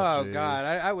time. Oh God,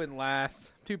 I wouldn't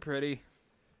last. Too pretty.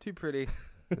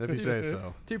 If you say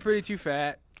so. Too pretty, too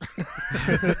fat.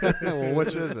 Well,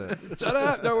 which is it? Shut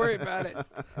up! Don't worry about it.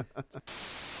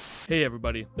 Hey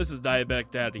everybody, this is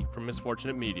Diabetic Daddy from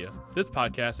Misfortunate Media. This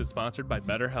podcast is sponsored by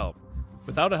BetterHelp.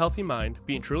 Without a healthy mind,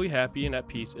 being truly happy and at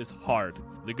peace is hard.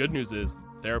 The good news is,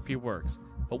 therapy works.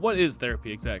 But what is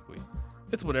therapy exactly?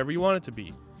 It's whatever you want it to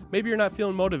be. Maybe you're not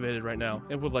feeling motivated right now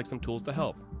and would like some tools to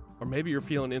help. Or maybe you're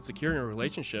feeling insecure in a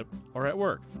relationship or at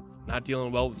work. Not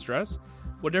dealing well with stress?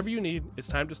 Whatever you need, it's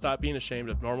time to stop being ashamed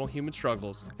of normal human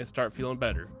struggles and start feeling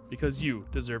better, because you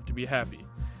deserve to be happy.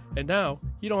 And now,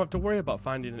 you don't have to worry about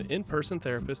finding an in-person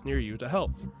therapist near you to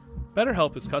help.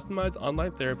 BetterHelp is customized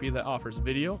online therapy that offers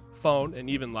video, phone,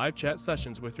 and even live chat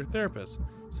sessions with your therapist,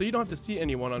 so you don't have to see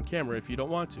anyone on camera if you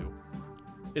don't want to.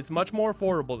 It's much more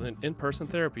affordable than in-person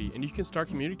therapy, and you can start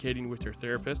communicating with your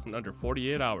therapist in under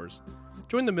 48 hours.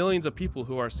 Join the millions of people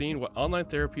who are seeing what online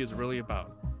therapy is really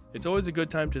about. It's always a good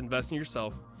time to invest in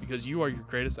yourself because you are your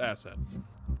greatest asset.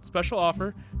 Special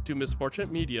offer to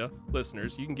Misfortunate Media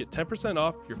listeners, you can get 10%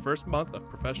 off your first month of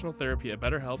professional therapy at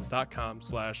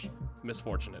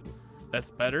betterhelp.com/misfortunate.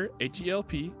 That's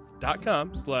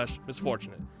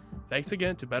betterhelp.com/misfortunate. Thanks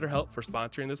again to BetterHelp for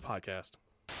sponsoring this podcast.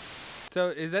 So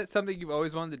is that something you've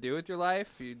always wanted to do with your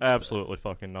life? Absolutely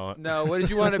fucking not. No, what did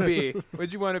you want to be? What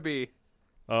did you want to be?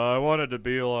 I wanted to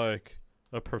be like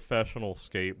a professional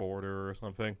skateboarder or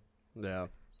something. Yeah,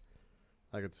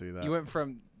 I could see that. You went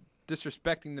from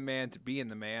disrespecting the man to being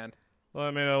the man. Well,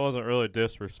 I mean, I wasn't really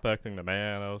disrespecting the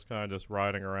man. I was kind of just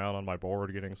riding around on my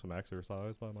board getting some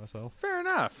exercise by myself. Fair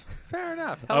enough. Fair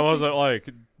enough. I wasn't, like,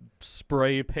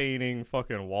 spray painting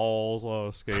fucking walls while I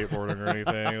was skateboarding or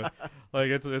anything. Like,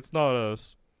 it's not a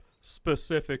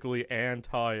specifically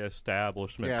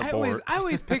anti-establishment sport. I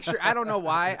always picture, I don't know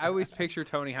why, I always picture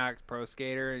Tony Hawk's Pro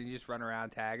Skater and you just run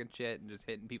around tagging shit and just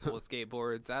hitting people with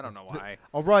skateboards. I don't know why.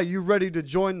 All right, you ready to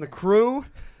join the crew?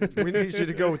 We need you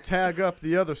to go tag up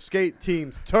the other skate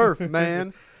team's turf,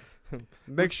 man.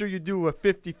 Make sure you do a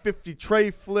 50-50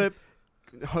 tray flip,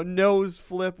 a nose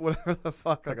flip, whatever the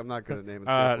fuck. Like, I'm not good at naming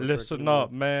skateboard listen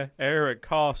up, man. Eric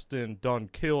Costin done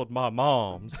killed my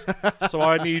moms, so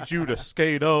I need you to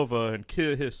skate over and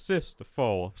kill his sister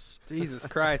for us. Jesus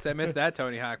Christ, I missed that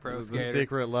Tony Hawk Pro The Skater.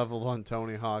 secret level on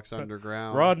Tony Hawk's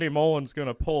Underground. Rodney Mullen's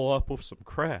gonna pull up with some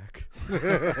crack.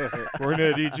 We're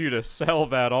gonna need you to sell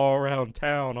that all around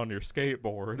town on your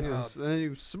skateboard. Yes, and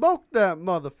you smoke that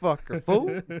motherfucker,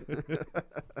 fool.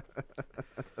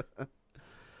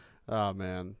 Oh,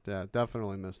 man. Yeah,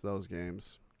 definitely missed those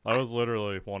games. I was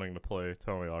literally wanting to play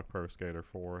Tony Hawk Pro Skater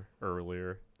 4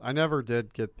 earlier. I never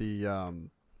did get the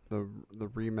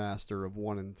remaster of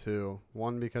 1 and 2.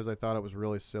 1 because I thought it was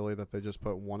really silly that they just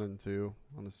put 1 and 2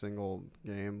 on a single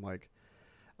game. Like,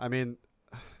 I mean,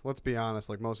 let's be honest.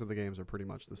 Like, most of the games are pretty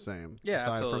much the same. Yeah,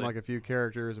 aside absolutely. from like a few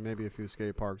characters and maybe a few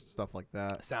skate parks and stuff like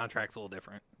that. Soundtrack's a little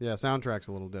different. Yeah, soundtrack's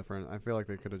a little different. I feel like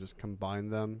they could have just combined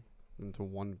them into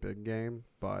one big game,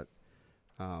 but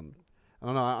I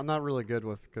don't know. I'm not really good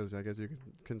with, because I guess you could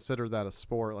consider that a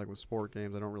sport. Like with sport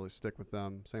games, I don't really stick with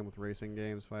them. Same with racing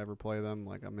games. If I ever play them,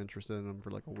 like I'm interested in them for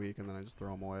like a week and then I just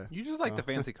throw them away. You just like the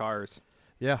fancy cars.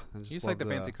 Yeah, you just like the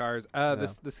fancy cars. The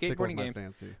skateboarding games.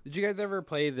 Fancy. Did you guys ever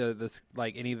play this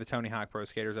like any of the Tony Hawk Pro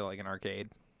Skaters at like an arcade?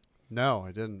 No,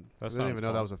 I didn't. I didn't even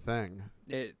know that was a thing.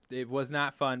 It was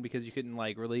not fun because you couldn't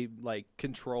like really like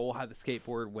control how the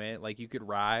skateboard went. Like you could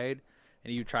ride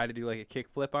and you try to do like a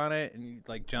kickflip on it and you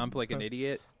like jump like an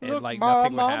idiot and Look, like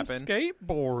Mom, nothing would I'm happen.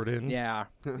 Skateboarding. Yeah,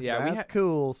 yeah. That's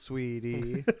cool,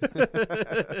 sweetie.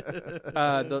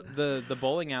 The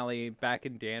bowling alley back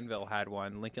in Danville had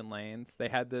one. Lincoln Lanes. They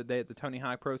had the Tony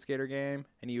Hawk Pro Skater game,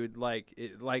 and you would like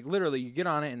literally you get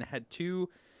on it and it had 2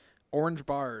 orange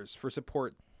bars for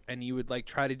support, and you would like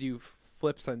try to do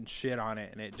flips and shit on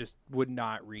it, and it just would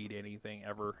not read anything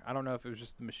ever. I don't know if it was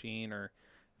just the machine or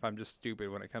if I'm just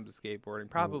stupid when it comes to skateboarding.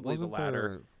 Probably the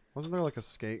latter. Wasn't there like a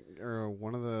skate or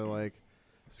one of the like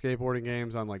skateboarding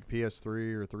games on like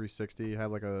PS3 or 360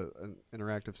 had like an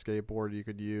interactive skateboard you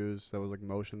could use that was like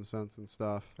motion sense and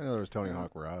stuff? I know there was Tony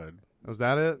Hawk Ride. Was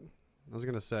that it? I was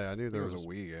gonna say I knew there was a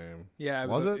Wii game. Yeah, it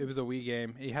was a Wii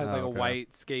game. It had like a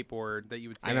white skateboard that you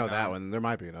would stand I know that on. one. There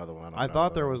might be another one. I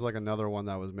thought there was like another one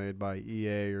that was made by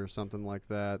EA or something like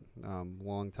that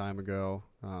long time ago.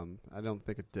 I don't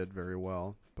think it did very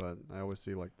well, but I always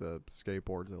see like the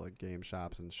skateboards at like game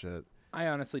shops and shit. I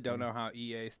honestly don't know how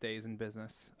EA stays in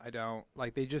business. I don't.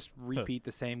 Like, they just repeat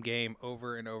the same game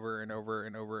over and over and over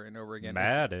and over and over again.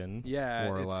 Madden. Yeah.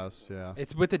 More or less, yeah.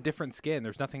 It's with a different skin.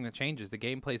 There's nothing that changes. The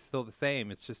gameplay's still the same.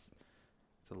 It's just,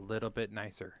 it's a little bit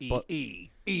nicer.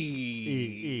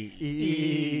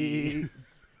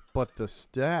 But the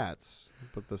stats,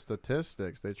 the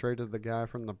statistics, they traded the guy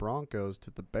from the Broncos to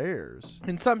the Bears.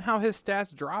 And somehow his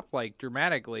stats dropped like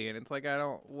dramatically, and it's like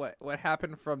what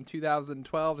happened from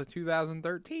 2012 to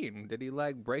 2013? Did he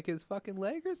like break his fucking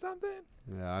leg or something?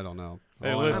 Yeah, I don't know.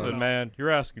 Hey, listen, man,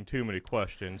 you're asking too many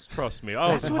questions. Trust me.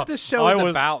 That's what this show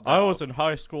is about, though. I was in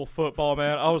high school football,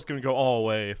 man. I was gonna go all the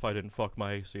way if I didn't fuck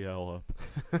my ACL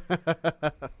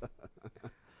up.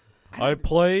 I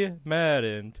play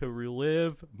Madden to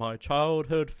relive my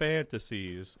childhood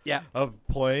fantasies of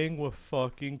playing with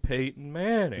fucking Peyton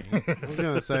Manning. I was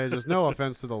going to say, just no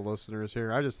offense to the listeners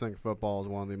here. I just think football is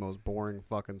one of the most boring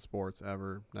fucking sports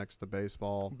ever next to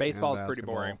baseball. Baseball is pretty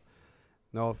boring.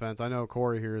 No offense. I know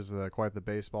Corey here is quite the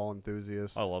baseball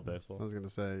enthusiast. I love baseball. I was going to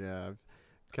say, yeah.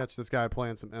 Catch this guy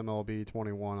playing some MLB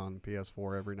 21 on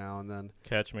PS4 every now and then.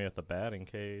 Catch me at the batting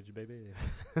cage, baby.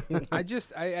 I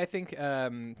think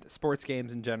sports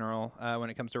games in general, when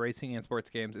it comes to racing and sports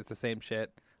games, it's the same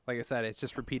shit. Like I said, it's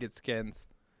just repeated skins.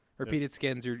 Repeated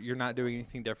skins, you're not doing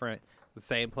anything different. The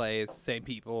same plays, same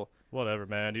people. Whatever,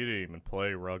 man. You didn't even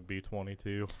play Rugby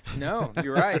 22. No,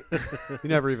 you're right. You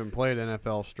never even played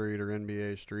NFL Street or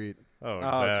NBA Street. Oh,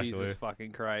 exactly. Oh, Jesus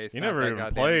fucking Christ. You never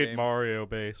even played Mario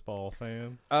Baseball,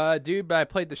 fam. Dude, but I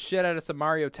played the shit out of some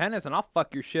Mario Tennis, and I'll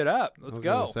fuck your shit up. Let's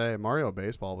go. I was going to say, Mario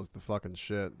Baseball was the fucking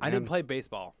shit. I didn't play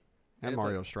baseball. And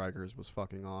Mario Strikers was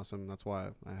fucking awesome. That's why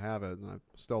I have it, and I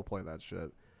still play that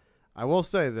shit. I will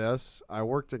say this. I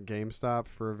worked at GameStop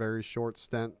for a very short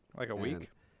stint. Like a week?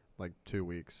 like 2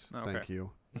 weeks. Okay. Thank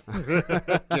you.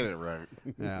 Get it right.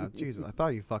 Yeah, Jesus, I thought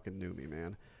you fucking knew me,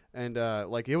 man. And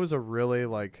like it was a really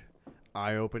like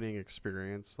eye-opening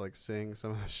experience, like seeing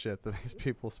some of the shit that these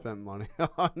people spent money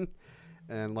on.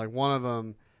 And like one of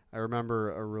them, I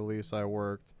remember a release I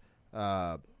worked.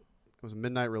 It was a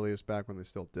midnight release back when they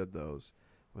still did those.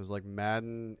 It was like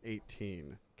Madden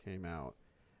 18 came out,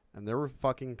 and there were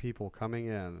fucking people coming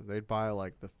in. They'd buy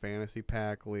like the Fantasy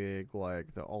Pack League,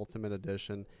 like the Ultimate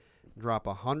Edition, drop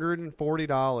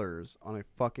 $140 on a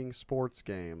fucking sports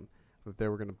game that they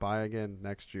were going to buy again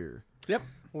next year. Yep.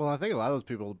 Well, I think a lot of those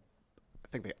people, I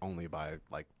think they only buy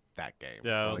like that game.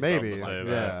 Yeah, I was maybe. about to say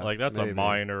that. Yeah, like that's maybe. a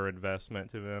minor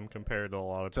investment to them compared to a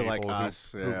lot of To, people like, who, us,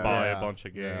 who yeah. buy Yeah, a bunch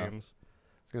of yeah. games.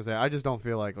 I was gonna say I just don't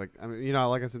feel like I mean, you know,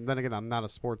 like I said, then again, I'm not a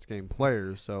sports game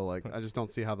player, so like I just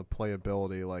don't see how the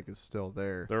playability like is still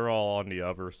there. They're all on the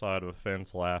other side of the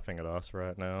fence laughing at us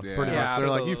right now. Yeah. Pretty Yeah, much, they're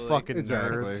like, you absolutely. fucking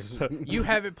Exactly. nerds. You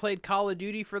haven't played Call of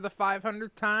Duty for the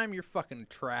 500th time? You're fucking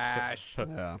trash.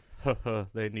 Yeah,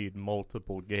 They need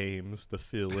multiple games to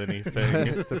fill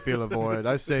anything. to feel a void.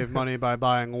 I save money by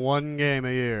buying one game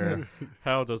a year.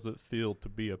 How does it feel to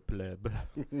be a pleb?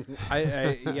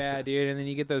 Yeah, dude. And then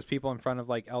you get those people in front of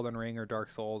like Elden Ring or Dark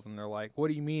Souls, and they're like, "What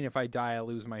do you mean if I die, I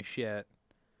lose my shit?"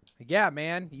 Like, yeah,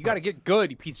 man, you got to get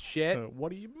good, you piece of shit. What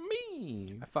do you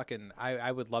mean?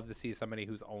 I would love to see somebody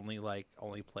who's only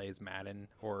plays Madden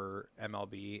or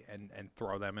MLB and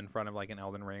throw them in front of like an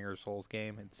Elden Ring or Souls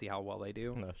game and see how well they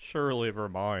do. Surely their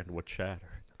mind would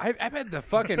shatter. I bet the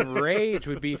fucking rage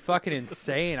would be fucking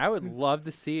insane. I would love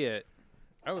to see it.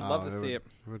 I would love to see it.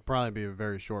 It would probably be a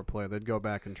very short play. They'd go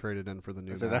back and trade it in for the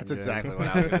new. So Madden that's game. exactly what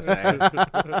I was going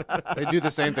to say. They do the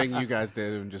same thing you guys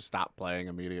did and just stop playing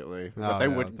immediately. So they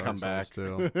wouldn't come back.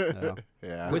 Too. Yeah.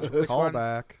 Yeah. Which Call one?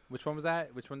 back. Which one was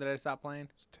that? Which one did I stop playing?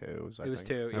 It was two. It was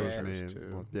two. It was Yeah. me. It was two.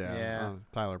 Well, yeah. Yeah.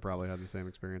 Tyler probably had the same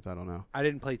experience. I don't know. I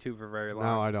didn't play 2 for very long.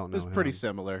 No, I don't know. It was pretty him.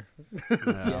 similar.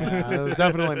 Yeah. It was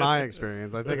definitely my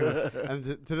experience. I think,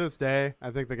 and to this day,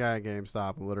 I think the guy at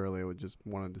GameStop literally would just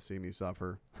wanted to see me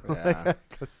suffer. Yeah.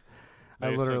 Because I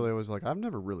literally was like, I've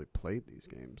never really played these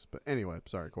games. But anyway,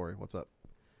 sorry, Corey. What's up?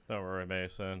 Don't worry,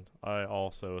 Mason. I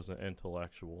also, as an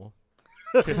intellectual,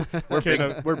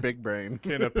 We're big brain.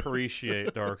 can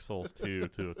appreciate Dark Souls 2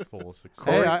 to its fullest extent.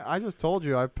 Hey, I just told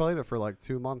you I played it for like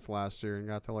 2 months last year and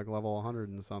got to like level 100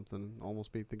 and something.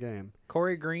 Almost beat the game.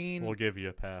 Cory Green. We'll give you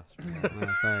a pass.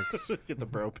 Thanks. Get the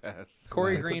bro pass.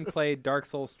 Cory Green played Dark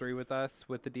Souls 3 with us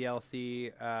with the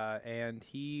DLC, and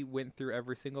he went through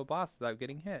every single boss without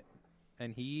getting hit.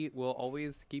 And he will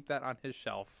always keep that on his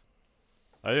shelf.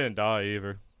 I didn't die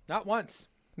either. Not once.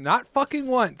 Not fucking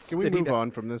once. Can we did he move die. on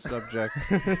from this subject?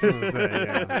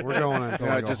 Yeah, we're going into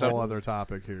Yeah, like just a whole other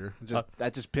topic here.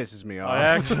 That just pisses me off.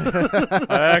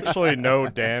 I actually no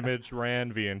damage ran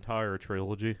the entire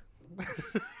trilogy.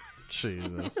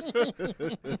 Jesus.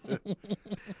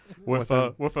 with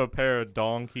a pair of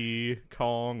Donkey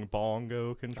Kong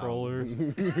bongo controllers.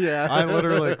 Yeah. I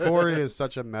literally, Corey is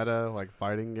such a meta like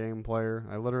fighting game player.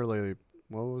 I literally,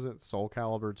 what was it, Soul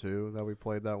Calibur 2 that we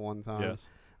played that one time? Yes.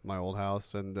 My old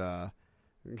house, and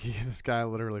this guy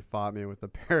literally fought me with a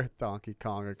pair of Donkey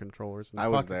Konga controllers. And I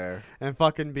was there. And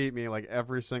fucking beat me like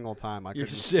every single time. I You're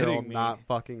could still shitting me. not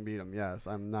fucking beat him. Yes,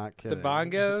 I'm not kidding. The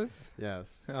bongos?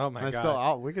 Yes. Oh my I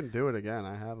god. we can do it again.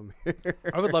 I have them here.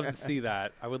 I would love to see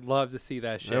that. I would love to see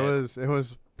that shit. It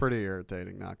was pretty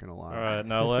irritating, not gonna lie. All right,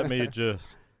 now let me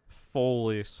just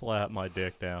fully slap my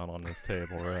dick down on this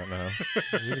table right now.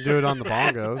 You can do it on the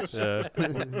bongos. Yeah.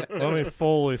 Let me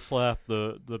fully slap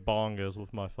the bongos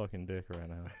with my fucking dick right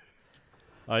now.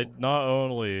 I not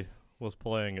only was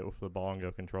playing it with the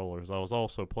bongo controllers, I was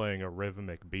also playing a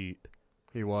rhythmic beat.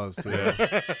 He was too. Yes.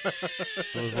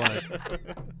 It was like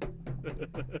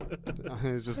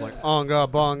he was just like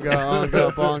onga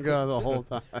bonga the whole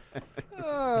time.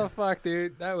 Oh fuck,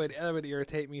 dude, that would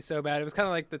irritate me so bad. It was kind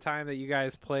of like the time that you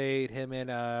guys played him in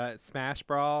Smash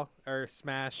Brawl or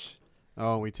Smash.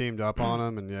 Oh, we teamed up on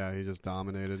him, and yeah, he just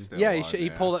dominated. Yeah, he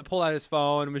pulled out his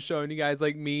phone and was showing you guys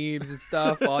like memes and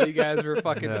stuff while you guys were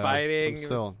fucking Yeah, fighting.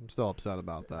 I'm still upset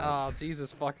about that. Oh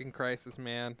Jesus fucking Christ,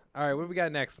 man! All right, what do we got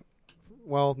next?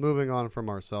 Well, moving on from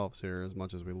ourselves here, as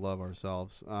much as we love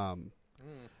ourselves,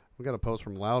 we got a post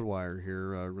from Loudwire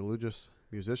here. Religious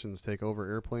musicians take over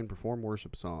airplane, perform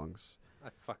worship songs. I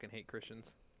fucking hate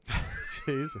Christians.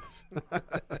 Jesus.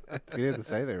 You didn't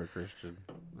say they were Christian.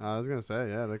 I was gonna say,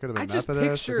 yeah, they could have been I just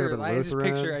Methodist. They could have been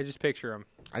Lutheran. I just picture them.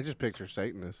 I just picture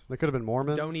Satanists. They could have been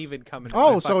Mormons. Don't even come in.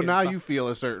 Oh, so now you feel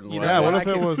a certain You way. know Yeah, what what?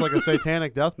 if it was like a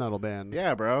satanic death metal band?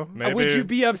 Yeah, bro. Maybe, Would you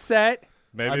be upset?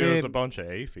 maybe I it was mean- a bunch of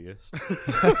atheists.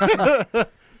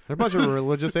 They're a bunch of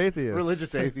religious atheists.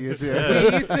 Religious atheists,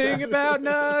 yeah. We sing about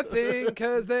nothing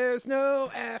because there's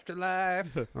no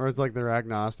afterlife. Or it's like they're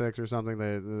agnostics or something.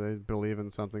 They believe in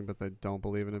something, but they don't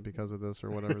believe in it because of this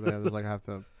or whatever. There's like have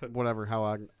to whatever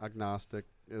how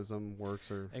agnosticism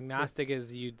works or agnostic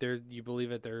is you believe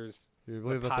that there's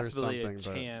that possibly there's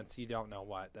something, a chance you don't know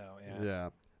what though. Yeah,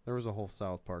 there was a whole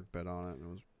South Park bit on it and it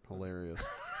was hilarious.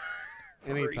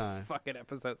 3 Anytime fucking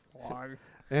episodes long.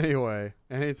 Anyway,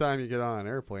 anytime you get on an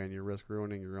airplane, you risk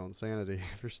ruining your own sanity.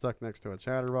 If you're stuck next to a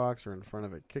chatterbox or in front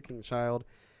of a kicking child,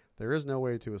 there is no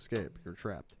way to escape. You're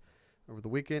trapped. Over the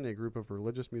weekend, a group of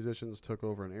religious musicians took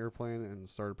over an airplane and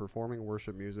started performing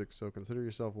worship music, so consider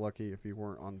yourself lucky if you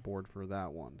weren't on board for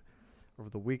that one. Over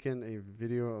the weekend, a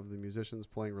video of the musicians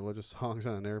playing religious songs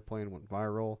on an airplane went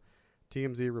viral.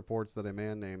 TMZ reports that a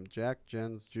man named Jack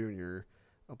Jens Jr.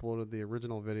 uploaded the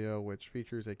original video, which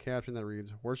features a caption that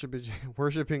reads,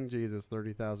 Worshipping Jesus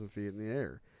 30,000 feet in the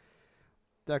air.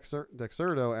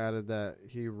 Dexerto added that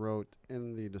he wrote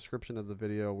in the description of the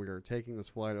video, we are taking this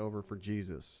flight over for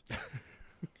Jesus.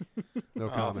 No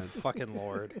comment. Fucking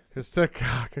Lord. His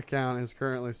TikTok account is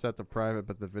currently set to private,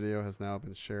 but the video has now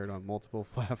been shared on multiple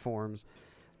platforms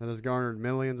that has garnered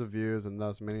millions of views and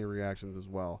thus many reactions as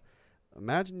well.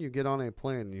 Imagine you get on a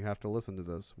plane and you have to listen to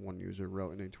this, one user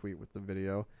wrote in a tweet with the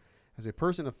video. As a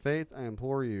person of faith, I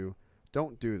implore you,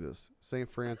 don't do this. St.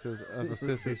 Francis of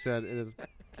Assisi said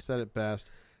it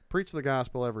best. Preach the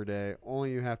gospel every day,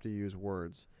 only you have to use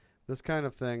words. This kind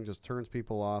of thing just turns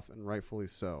people off, and rightfully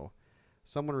so.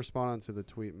 Someone responded to the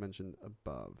tweet mentioned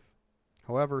above.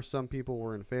 However, some people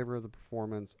were in favor of the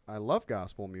performance. I love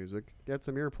gospel music. Get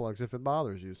some earplugs if it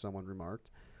bothers you, someone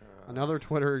remarked. Another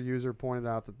Twitter user pointed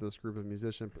out that this group of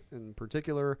musicians in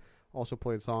particular also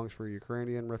played songs for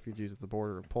Ukrainian refugees at the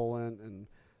border of Poland and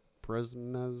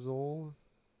Przemysl.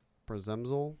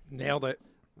 Nailed it.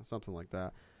 Something like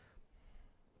that.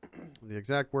 The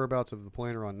exact whereabouts of the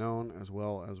plane are unknown, as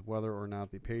well as whether or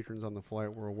not the patrons on the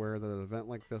flight were aware that an event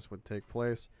like this would take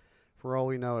place. For all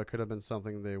we know, it could have been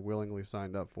something they willingly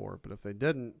signed up for, but if they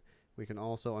didn't, we can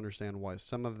also understand why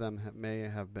some of them may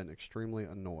have been extremely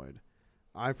annoyed.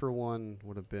 I, for one,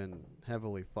 would have been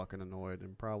heavily fucking annoyed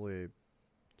and probably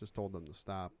just told them to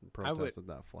stop and protested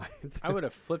that flight. I would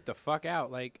have flipped the fuck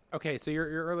out. Like, okay, so your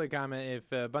earlier comment,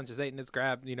 if a bunch of Satanists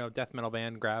grabbed, death metal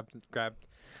band grabbed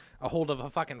a hold of a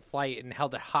fucking flight and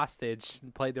held it hostage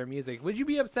and played their music, would you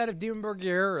be upset if Doomberg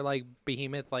Gear or like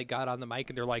Behemoth like got on the mic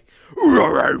and they're like, all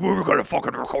right, we're gonna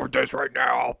fucking record this right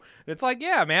now? And it's like,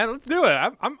 yeah, man, let's do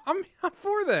it. I'm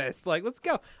for this. Like, let's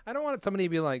go. I don't want somebody to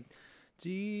be like,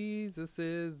 Jesus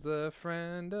is a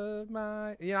friend of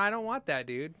mine. I don't want that,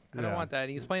 dude. I don't want that.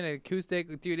 And he's playing an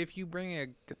acoustic. Dude, if you bring a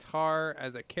guitar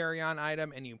as a carry-on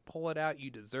item and you pull it out, you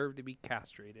deserve to be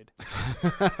castrated.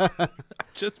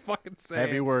 Just fucking saying.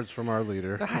 Heavy words from our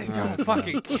leader. I don't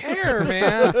fucking care,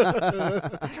 man.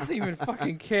 I don't even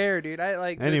fucking care, dude.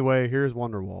 Anyway, here's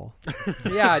Wonderwall.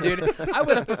 Yeah, dude. I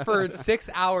would have preferred 6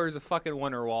 hours of fucking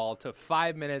Wonderwall to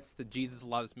 5 minutes to Jesus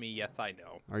Loves Me, Yes I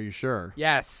Know. Are you sure?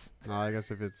 Yes. I guess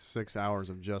if it's 6 hours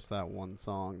of just that one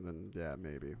song, then yeah,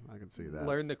 maybe I can see that.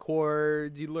 Learn the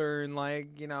chords. You learn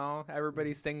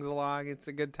everybody sings along. It's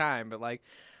a good time. But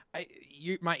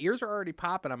my ears are already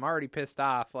popping. I'm already pissed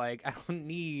off. Like, I don't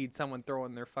need someone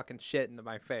throwing their fucking shit into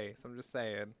my face. I'm just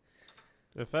saying.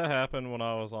 If that happened when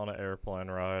I was on an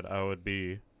airplane ride, I would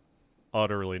be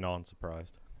utterly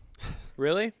non-surprised.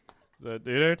 Really? Dude,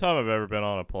 anytime I've ever been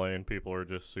on a plane, people are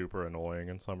just super annoying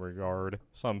in some regard,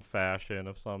 some fashion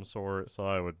of some sort, so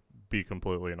I would be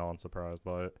completely non-surprised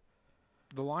by it.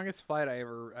 The longest flight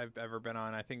I've ever been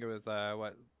on, I think it was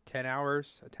 10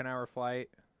 hours, a 10-hour flight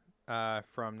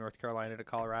from North Carolina to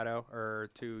Colorado or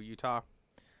to Utah,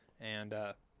 and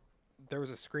there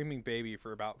was a screaming baby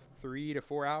for about 3 to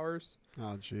 4 hours.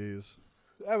 Oh, jeez.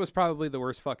 That was probably the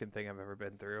worst fucking thing I've ever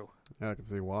been through. Yeah, I can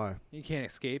see why. You can't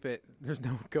escape it. There's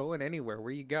no going anywhere.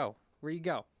 Where you go?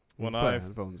 When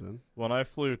I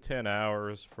flew 10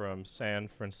 hours from San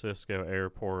Francisco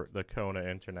Airport to Kona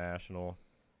International,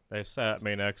 they sat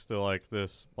me next to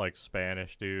this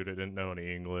Spanish dude that didn't know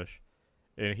any English,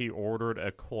 and he ordered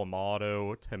a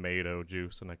Clamato tomato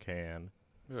juice in a can,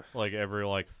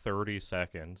 every 30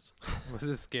 seconds. Was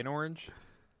his skin orange?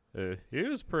 He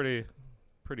was pretty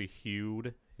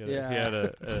hued. He Yeah. had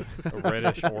a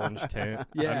reddish orange tint.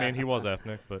 Yeah. I mean, he was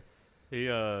ethnic, but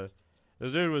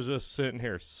this dude was just sitting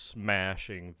here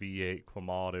smashing V8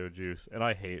 Clamato juice, and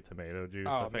I hate tomato juice.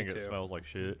 Oh, I think me it too. smells like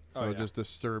shit. So it just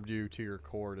disturbed you to your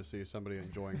core to see somebody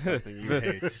enjoying something you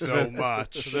hate so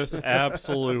much. This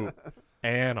absolute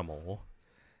animal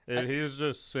And he's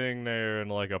just sitting there in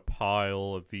like a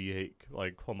pile of V8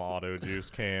 like Clamato juice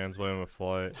cans waiting a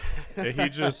flight. And he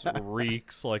just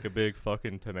reeks like a big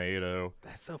fucking tomato.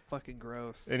 That's so fucking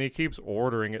gross. And he keeps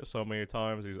ordering it so many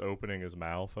times he's opening his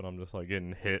mouth, and I'm just like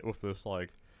getting hit with this like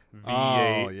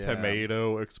V8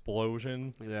 tomato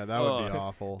explosion. Yeah, that would be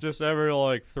awful. Just every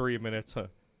like 3 minutes.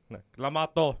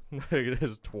 Clamato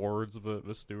is towards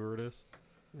the stewardess.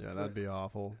 Yeah, that'd be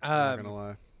awful. I'm not gonna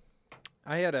lie.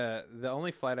 I had the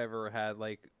only flight I ever had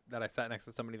like that I sat next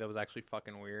to somebody that was actually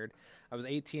fucking weird. I was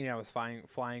 18 and I was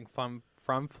flying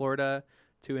from Florida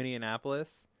to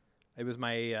Indianapolis. It was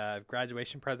my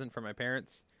graduation present for my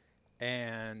parents,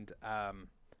 and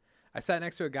I sat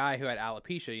next to a guy who had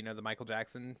alopecia, you know, the Michael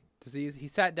Jackson disease. He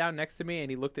sat down next to me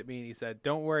and he looked at me and he said,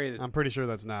 "Don't worry." I'm pretty sure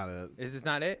that's not it. Is this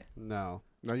not it? No.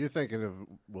 No, you're thinking of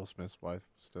Will Smith's wife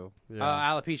still. Yeah.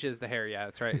 Alopecia is the hair. Yeah,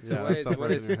 that's right. So yeah,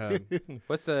 what is in your head.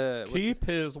 What's Keep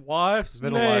his wife's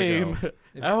vitiligo. name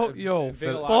out your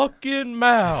fucking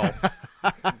mouth.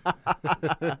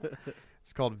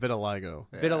 It's called vitiligo.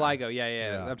 Vitiligo,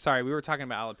 yeah. I'm sorry, we were talking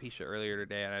about alopecia earlier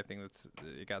today, and I think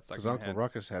it got stuck in my Uncle head.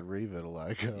 Ruckus had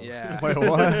revitiligo. Yeah. Wait,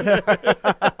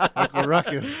 what? Uncle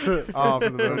Ruckus. Oh,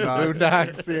 from the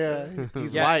Boondocks. Yeah.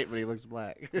 He's white, but he looks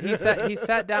black. He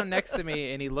sat down next to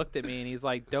me, and he looked at me, and he's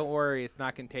like, "Don't worry, it's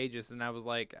not contagious." And I was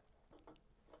like,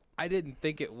 I didn't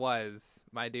think it was,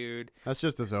 my dude. That's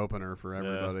just his opener for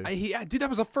everybody. Dude, that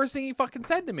was the first thing he fucking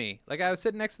said to me. Like, I was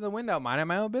sitting next to the window, minding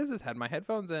my own business, had my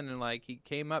headphones in, and like he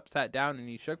came up, sat down, and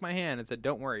he shook my hand and said,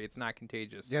 "Don't worry, it's not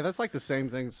contagious." Yeah, that's like the same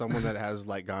thing someone that has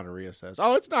like gonorrhea says.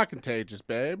 "Oh, it's not contagious,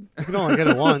 babe. You can only get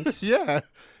it once." Yeah.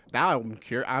 Now I'm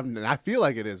cured. I feel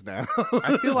like it is now.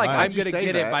 I feel like I'm gonna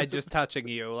get that? it by just touching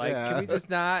you. Like, can we just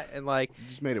not? And like, you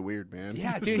just made it weird, man.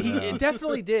 Yeah, dude. It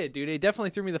definitely did, dude. It definitely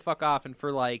threw me the fuck off. And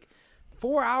for like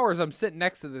 4 hours, I'm sitting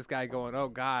next to this guy going, "Oh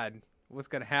God, what's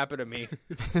gonna happen to me?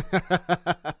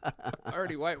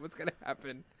 Already white. What's gonna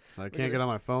happen?" I can't get on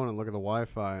my phone and look at the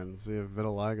Wi-Fi and see if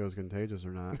vitiligo is contagious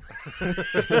or not.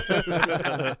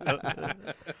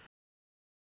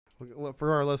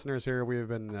 For our listeners here, we have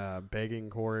been begging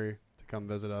Cory to come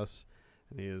visit us,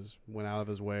 and he has went out of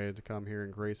his way to come here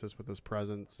and grace us with his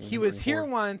presence. He was here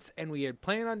once, and we had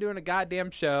planned on doing a goddamn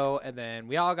show, and then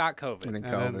we all got COVID. And then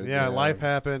COVID. Yeah, life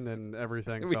happened, and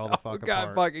everything fell the fuck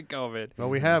got apart. Fucking COVID. But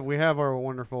we have our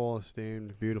wonderful,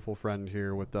 esteemed, beautiful friend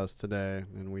here with us today,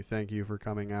 and we thank you for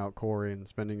coming out, Cory, and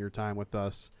spending your time with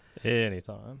us.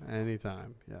 Anytime,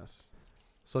 yes.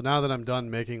 So now that I'm done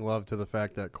making love to the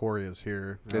fact that Cory is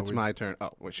here, it's my turn.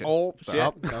 Oh, well, shit. Oh, shit.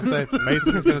 I'll say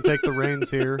Mason's going to take the reins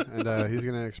here, and he's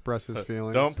going to express his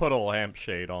feelings. Don't put a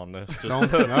lampshade on this.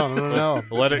 Just no.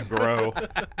 Let it grow.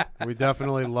 We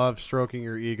definitely love stroking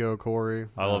your ego, Cory.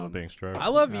 I love being stroked. I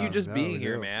love you just being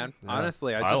here, man. Yeah.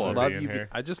 Honestly, I just love you. Here.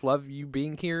 I just love you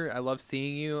being here. I love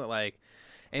seeing you. Like,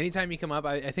 anytime you come up,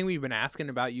 I think we've been asking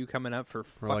about you coming up for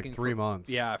fucking like 3 months.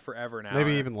 Yeah, forever now.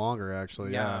 Maybe even longer,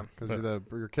 actually. Yeah. Because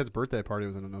your kid's birthday party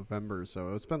was in November,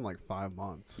 so it's been like 5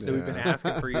 months. So we've been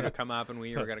asking for you to come up, and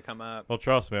we were going to come up. Well,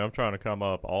 trust me, I'm trying to come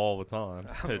up all the time.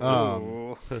 It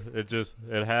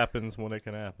happens when it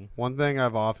can happen. One thing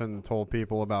I've often told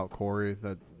people about Cory,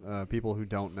 that people who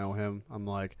don't know him, I'm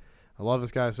like, I love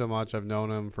this guy so much. I've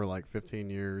known him for like 15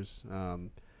 years.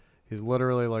 He's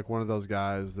literally like one of those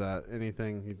guys that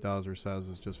anything he does or says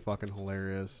is just fucking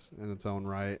hilarious in its own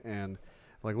right. And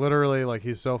like literally, like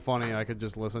he's so funny, I could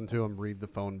just listen to him read the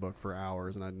phone book for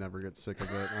hours and I'd never get sick of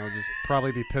it. I would just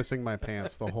probably be pissing my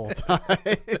pants the whole time.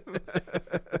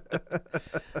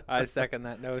 I second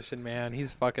that notion, man.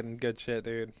 He's fucking good shit,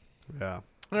 dude. Yeah.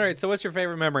 All right, so what's your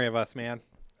favorite memory of us, man?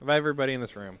 Of everybody in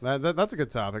this room? That's a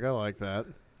good topic. I like that.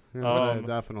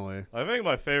 Definitely. I think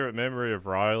my favorite memory of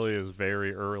Riley is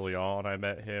very early on. I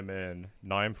met him in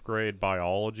 9th grade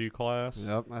biology class.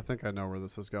 Yep, I think I know where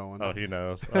this is going. Oh, he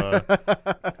knows.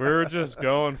 We were just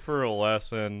going for a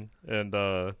lesson, and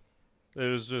it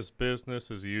was just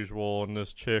business as usual, and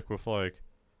this chick with like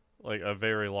a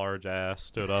very large ass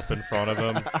stood up in front of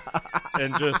him,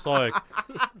 and just like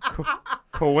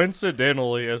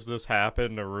coincidentally, as this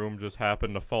happened, the room just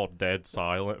happened to fall dead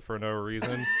silent for no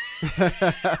reason.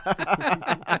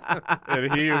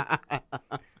 And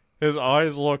his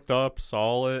eyes looked up,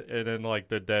 saw it, and then like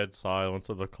the dead silence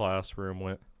of the classroom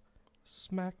went,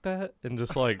 "Smack that," and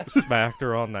just like smacked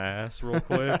her on the ass real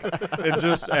quick, and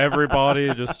just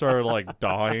everybody just started like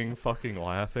dying fucking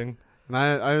laughing. And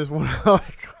I just want to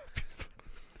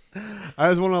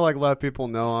like let people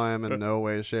know I am in no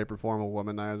way, shape, or form a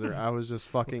womanizer. I was just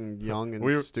fucking young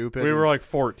and stupid. We were like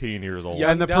 14 years old.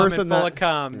 Young, and the person full of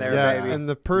cum there, baby. And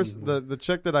the person, the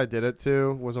chick that I did it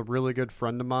to was a really good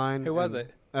friend of mine. Who was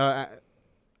it?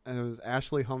 And it was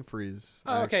Ashley Humphreys.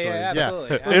 Oh, okay, actually. yeah,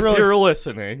 absolutely. If you're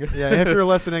listening. Yeah, if you're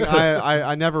listening,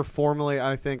 I never formally,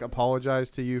 I think,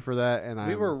 apologized to you for that. And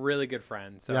we were really good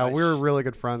friends. So we were really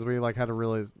good friends. We like had a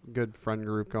really good friend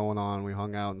group going on. We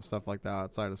hung out and stuff like that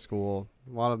outside of school.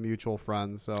 A lot of mutual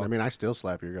friends. So I mean, I still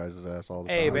slap your guys' ass all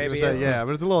the Hey, time. baby. Yeah,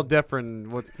 but it's a little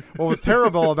different. What was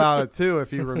terrible about it too,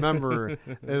 if you remember,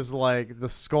 is like the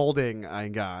scolding I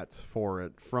got for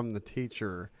it from the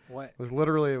teacher. What? It was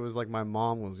literally, it was like my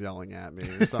mom was yelling at me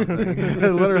or something.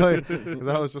 Literally, because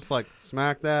I was just like,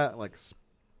 smack that, like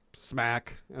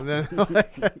smack, and then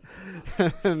like,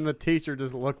 and the teacher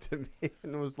just looked at me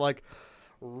and was like,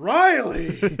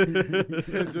 Riley,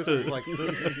 and just was like,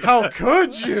 how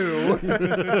could you?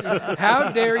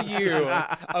 How dare you,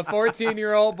 a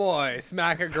 14-year-old boy,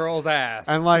 smack a girl's ass?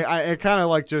 And like, it kind of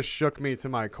like just shook me to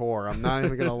my core. I'm not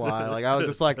even gonna lie. Like, I was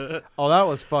just like, oh, that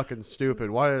was fucking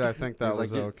stupid. Why did I think that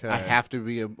was like, okay? I have to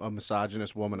be a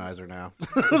misogynist womanizer now.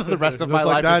 The rest of my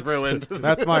like, life is ruined.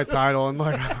 That's my title. And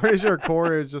like, I'm pretty sure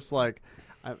Cory is just like,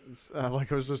 I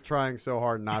was just trying so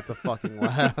hard not to fucking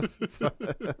laugh.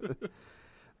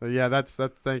 But yeah, that's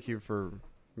thank you for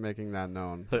making that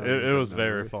known. It was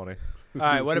very funny. All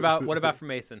right, what about for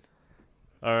Mason?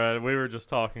 All right, we were just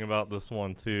talking about this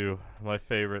one too. My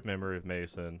favorite memory of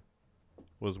Mason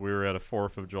was we were at a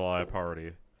 4th of July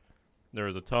party. There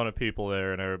was a ton of people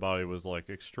there, and everybody was like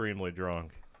extremely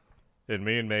drunk. And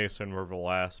me and Mason were the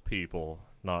last people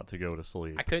not to go to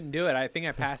sleep. I couldn't do it. I think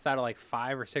I passed out at like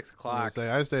 5 or 6 o'clock.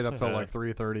 I stayed up till like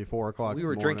 3:30, 4 o'clock. We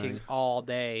were drinking all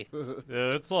day.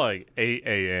 Yeah, it's like 8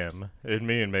 a.m. And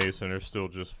me and Mason are still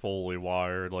just fully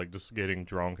wired, like just getting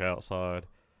drunk outside.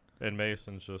 And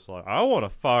Mason's just like, I want to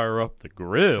fire up the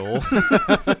grill.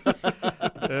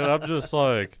 And I'm just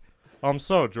like, I'm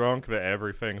so drunk that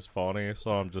everything's funny. So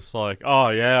I'm just like, oh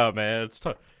yeah, man,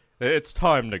 it's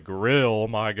time to grill,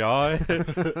 my guy.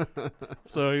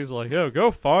 So he's like, yo, go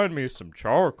find me some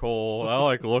charcoal. And I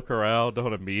like look around,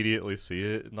 don't immediately see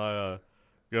it. And I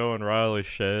go in Riley's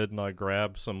shed and I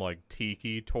grab some like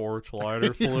tiki torch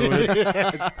lighter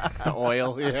fluid.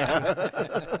 Oil,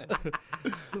 yeah.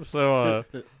 So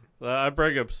I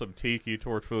bring up some tiki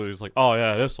torch fluid. He's like, oh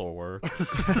yeah, this'll work.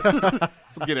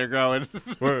 Let's get her going.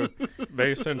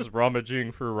 Mason's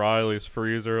rummaging through Riley's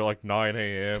freezer at like 9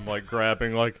 a.m., like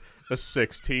grabbing like a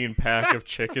 16-pack of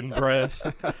chicken breast.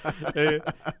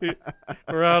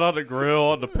 We're out on the grill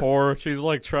on the porch. He's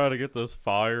like trying to get this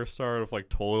fire started with like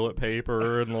toilet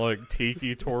paper and like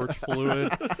tiki torch fluid.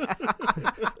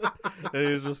 And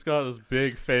he's just got this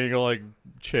big thing of like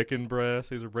chicken breast.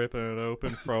 He's ripping it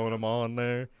open, throwing them on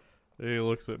there. And he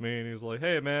looks at me and he's like,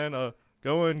 hey man,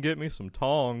 go in and get me some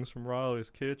tongs from Riley's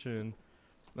kitchen.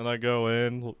 And I go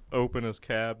in, open his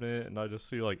cabinet, and I just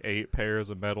see like 8 pairs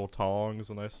of metal tongs,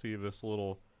 and I see this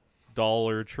little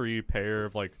Dollar Tree pair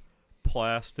of like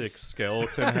plastic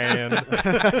skeleton hand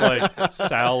like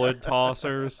salad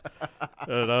tossers.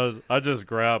 And I just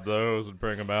grab those and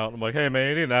bring them out. I'm like, hey man,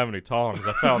 you didn't have any tongs.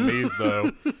 I found these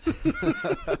though.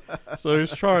 So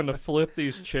he's trying to flip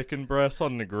these chicken breasts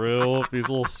on the grill with these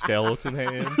little skeleton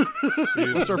hands.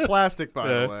 Which are plastic, by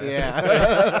the way.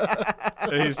 Yeah.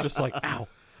 And he's just like, ow.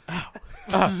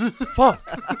 Ow. Fuck.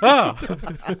 Ah.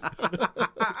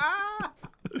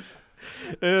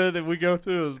 And then we go to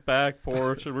his back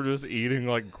porch and we're just eating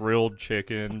like grilled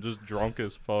chicken, just drunk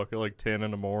as fuck at like 10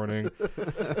 in the morning.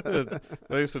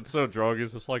 Mason's so drunk,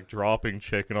 he's just like dropping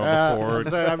chicken on the porch.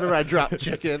 So I remember I dropped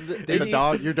chicken.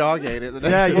 Your dog ate it the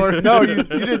next morning. No, you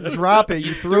didn't drop it.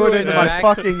 You threw it into my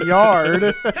fucking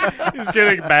yard. He's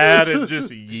getting mad and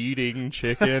just yeeting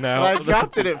chicken out. Well, I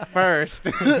dropped it at first,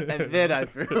 and then I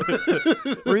threw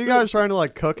it. Were you guys trying to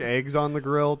like cook eggs on the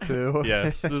grill too?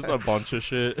 Yes, just a bunch of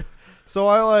shit. So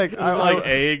I like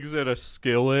eggs in a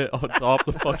skillet on top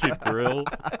of the fucking grill.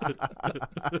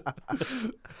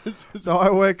 So I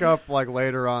wake up like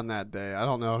later on that day. I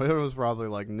don't know. It was probably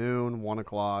like noon, 1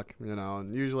 o'clock, you know,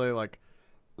 and usually like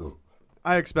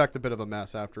I expect a bit of a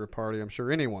mess after a party. I'm sure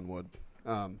anyone would.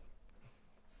 I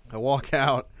walk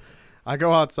out. I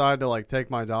go outside to like take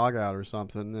my dog out or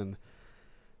something, and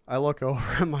I look over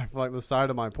at the side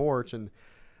of my porch, and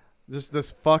just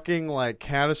this fucking like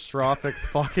catastrophic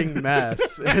fucking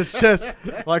mess. It's just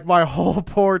like my whole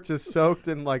porch is soaked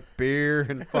in like beer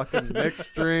and fucking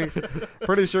mixed drinks.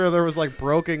 Pretty sure there was like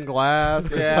broken glass.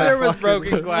 Yeah, there was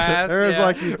broken glass. There was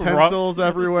like utensils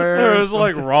everywhere. There was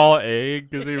like raw egg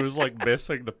because he was like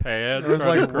missing the pan. There was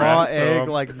like raw egg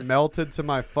like melted to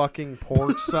my fucking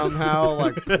porch somehow.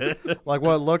 Like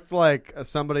what looked like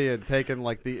somebody had taken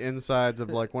like the insides of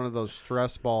like one of those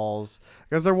stress balls.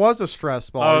 Because there was a stress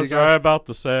ball. I was right about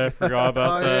to say. I forgot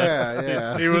about Oh, that.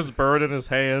 yeah. He was burning his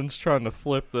hands trying to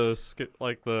flip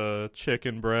the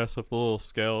chicken breast with the little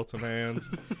skeleton hands.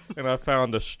 And I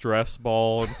found a stress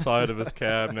ball inside of his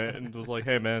cabinet and was like,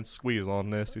 hey, man, squeeze on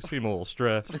this. You seem a little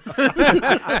stressed.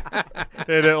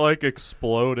 And it, like,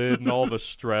 exploded and all the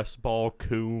stress ball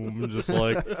coom just,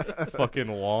 like, fucking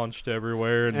launched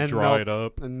everywhere and dried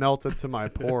up. And melted to my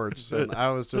porch. And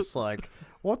I was just like,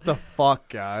 what the fuck,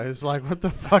 guys? Like, what the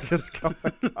fuck is going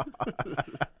on?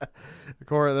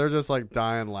 Corey, they're just, like,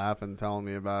 dying laughing, telling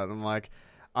me about it. I'm like,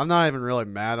 I'm not even really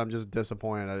mad. I'm just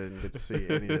disappointed I didn't get to see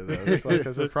any of this.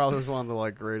 Because it probably was one of the,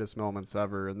 like, greatest moments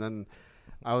ever. And then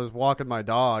I was walking my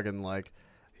dog, and, like,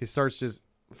 he starts just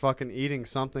fucking eating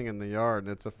something in the yard,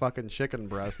 and it's a fucking chicken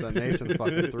breast that Mason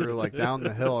fucking threw, like, down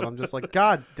the hill. And I'm just like,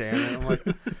 God damn it. I'm like,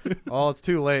 well, it's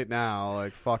too late now.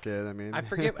 Like, fuck it. I mean, I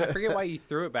forget why you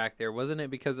threw it back there. Wasn't it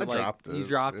because of, you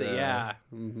dropped it? Yeah.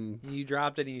 Mm-hmm. You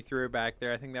dropped it and you threw it back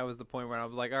there. I think that was the point where I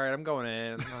was like, all right, I'm going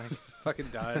in. I'm like, fucking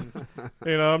done.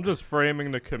 You know, I'm just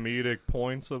framing the comedic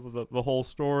points of the whole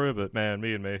story, but man,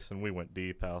 me and Mason, we went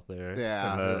deep out there.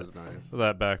 Yeah, that was nice.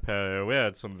 That back patio, we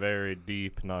had some very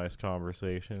deep, nice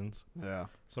conversations. Yeah.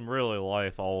 Some really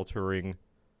life-altering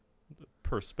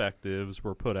perspectives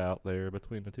were put out there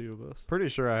between the two of us. Pretty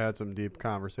sure I had some deep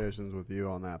conversations with you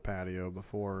on that patio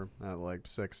before at like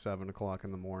 6, 7 o'clock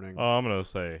in the morning. Oh, I'm going to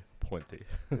say plenty.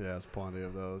 Yeah, it's plenty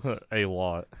of those. A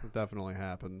lot. It definitely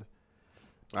happened.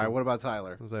 All right, what about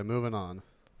Tyler? I say, moving on.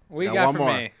 What you got for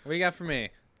me? What you got for me?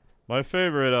 My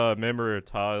favorite memory of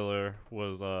Tyler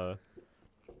was,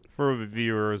 for the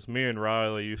viewers, me and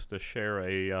Riley used to share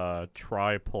a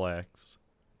triplex.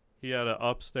 He had an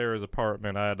upstairs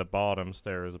apartment. I had a bottom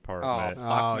stairs apartment. Oh,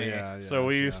 fuck me. Yeah. So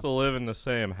we used to live in the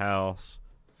same house.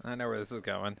 I know where this is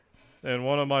going. And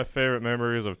one of my favorite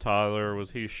memories of Tyler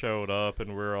was he showed up and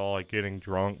we were all like getting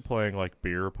drunk playing like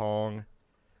beer pong.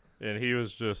 And he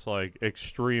was just like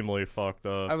extremely fucked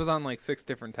up. I was on like 6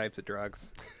 different types of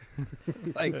drugs.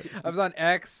 Like I was on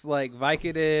X, like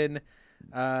Vicodin,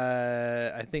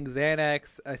 I think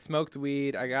Xanax. I smoked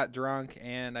weed. I got drunk,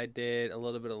 and I did a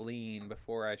little bit of lean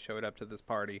before I showed up to this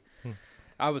party.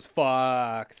 I was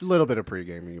fucked. A little bit of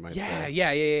pre-gaming, you might say.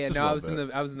 Yeah. Just No, I was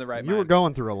in the right. You were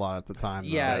going through a lot at the time. Though,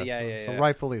 Yeah. So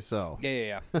rightfully so.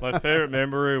 Yeah. My favorite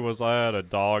memory was I had a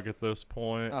dog at this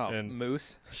point, and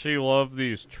Moose. She loved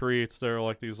these treats. They're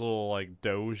like these little like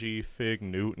doji fig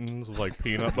Newtons with like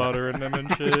peanut butter in them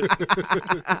and shit.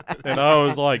 And I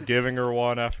was like giving her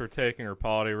one after taking her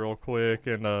potty real quick,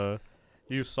 and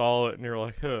you saw it and you're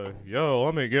like, yo,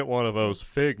 let me get one of those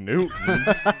fig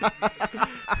Newtons.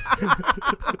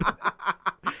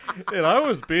 And I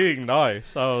was being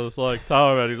nice. I was like,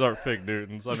 Tyler, these aren't fig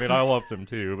Newtons. I mean, I loved them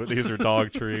too, but these are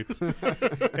dog treats.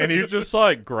 And you just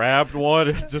like grabbed one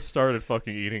and just started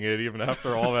fucking eating it even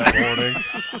after all that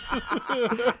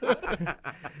morning.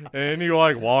 And you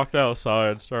like walked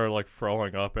outside and started like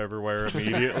throwing up everywhere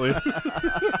immediately.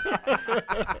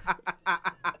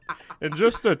 And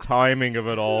just the timing of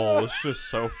it all was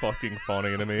just so fucking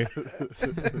funny to me.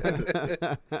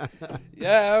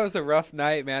 Yeah, that was a rough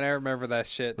night, man. I remember that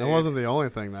shit. Dude. That wasn't the only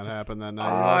thing that happened that night.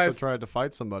 You also tried to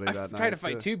fight somebody that night. I tried to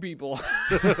fight 2 people.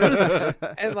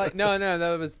 And like, no,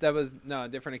 that was a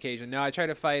different occasion. No, I tried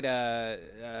to fight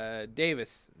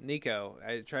Nico.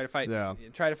 I tried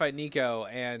to fight Nico,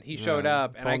 and he showed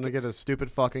up. Told him to get his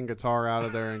stupid fucking guitar out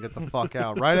of there and get the fuck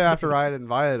out. Right after I had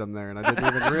invited him there, and I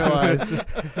didn't even realize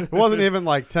it wasn't even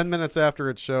like 10 minutes after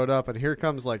it showed up, and here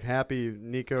comes like happy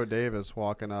Nico Davis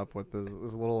walking up with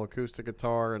his little acoustic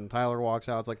guitar, and Tyler walks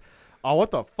out. It's like, oh,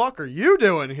 what the fuck are you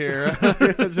doing here?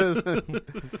 Just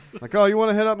like, oh, you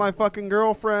want to hit up my fucking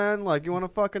girlfriend? Like, you want to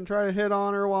fucking try to hit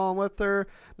on her while I'm with her?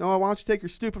 No, why don't you take your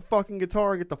stupid fucking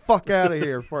guitar and get the fuck out of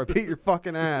here before I beat your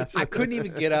fucking ass? I couldn't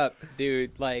even get up,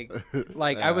 dude. Like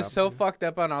I was so fucked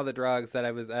up on all the drugs that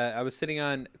I was sitting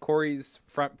on Cory's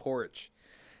front porch,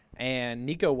 and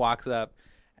Nico walks up.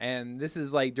 And this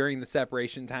is like during the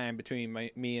separation time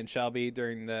between me and Shelby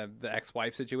during the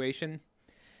ex-wife situation.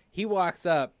 He walks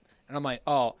up, and I'm like,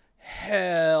 oh,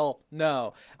 hell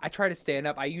no. I try to stand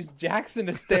up. I use Jackson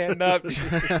to stand up.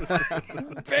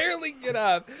 Barely get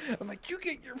up. I'm like, you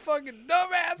get your fucking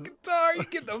dumbass guitar. You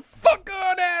get the fuck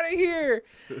on out of here.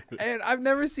 And I've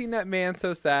never seen that man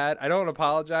so sad. I don't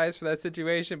apologize for that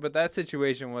situation, but that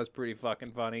situation was pretty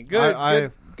fucking funny.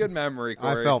 Good memory,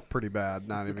 Corey. I felt pretty bad,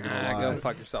 not even going to lie. Go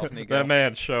fuck yourself, Nico. That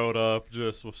man showed up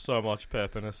just with so much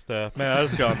pep in his step. Man, I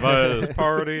just got invited to this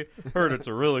party. Heard it's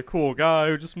a really cool guy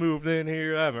who just moved in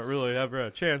here. I haven't really ever had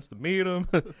a chance to meet him.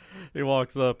 He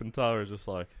walks up, and Tyler's just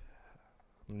like,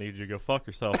 need you to go fuck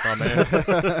yourself, my man.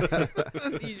 I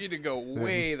need you to go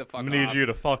way the fuck off. Need you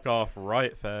to fuck off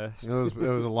right fast. It was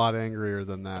a lot angrier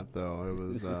than that, though.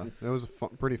 It was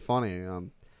pretty funny.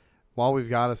 While we've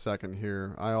got a second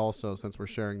here, I also, since we're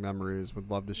sharing memories, would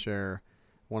love to share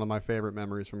one of my favorite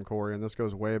memories from Cory, and this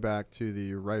goes way back to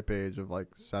the ripe age of like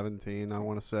 17, I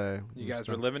want to say. You guys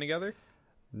were living together?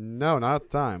 No, not at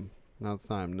the time. Not at the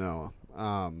time, no.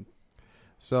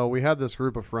 So we had this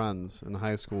group of friends in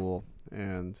high school,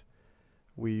 and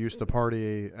we used to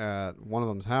party at one of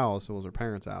them's house. It was her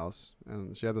parents' house,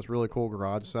 and she had this really cool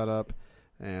garage set up,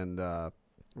 and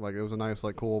like it was a nice,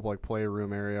 like cool, like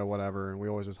playroom area, whatever. And we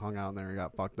always just hung out in there and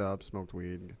got fucked up, smoked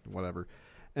weed, whatever.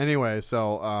 Anyway,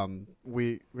 so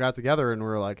we got together and we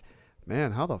were like,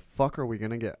 man, how the fuck are we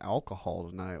gonna get alcohol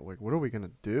tonight? Like, what are we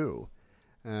gonna do?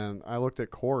 And I looked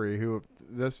at Cory, who at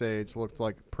this age looked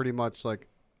like pretty much like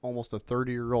almost a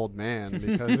 30-year-old man,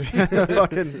 because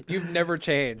fucking You've never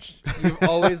changed. You've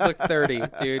always looked 30,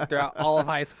 dude, throughout all of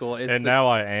high school. And now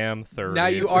I am 30. Now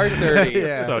you are 30.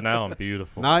 Yeah. So now I'm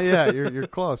beautiful. Not yet. You're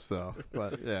close though.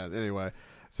 But yeah. Anyway,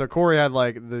 so Cory had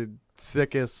like the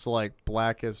thickest, like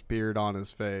blackest beard on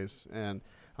his face, and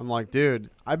I'm like,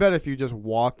 dude, I bet if you just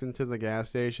walked into the gas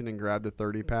station and grabbed a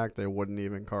 30-pack, they wouldn't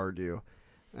even card you.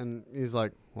 And he's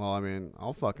like, well, I mean,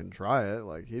 I'll fucking try it.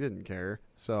 Like, he didn't care.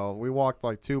 So we walked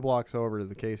like 2 blocks over to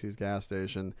the Casey's gas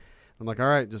station. I'm like, all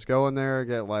right, just go in there,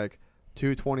 get like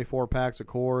 2 24-packs of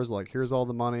Coors. Like, here's all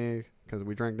the money, because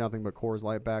we drank nothing but Coors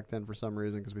Light back then for some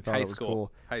reason, because we thought it was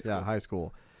cool. High school. Yeah, high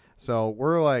school. So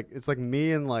we're like, it's like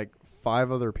me and like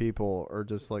 5 other people are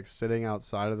just like sitting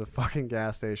outside of the fucking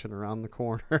gas station around the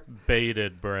corner.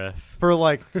 Bated breath. For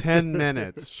like 10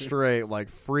 minutes straight, like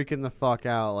freaking the fuck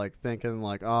out, like thinking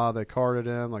like, oh, they carded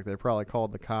him, like they probably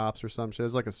called the cops or some shit. It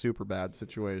was like a super bad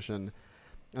situation.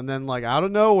 And then like out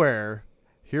of nowhere,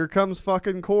 here comes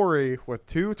fucking Cory with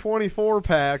 2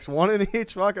 24-packs, 1 in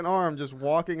each fucking arm, just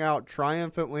walking out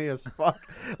triumphantly as fuck.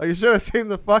 Like, you should have seen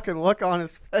the fucking look on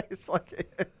his face. Like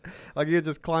he had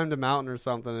just climbed a mountain or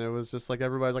something. And it was just like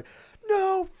everybody's like,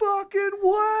 no fucking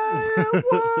way,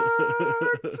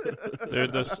 what?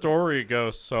 Dude, the story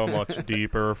goes so much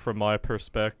deeper from my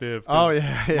perspective. Oh,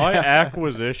 yeah. My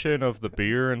acquisition of the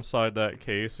beer inside that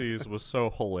Casey's was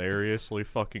so hilariously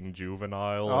fucking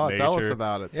juvenile in nature. Tell us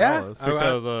about it. Yeah. Tell us.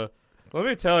 Because let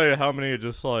me tell you how many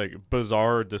just like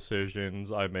bizarre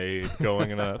decisions I made going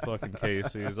in that fucking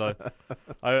Casey's.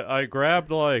 I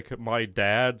grabbed like my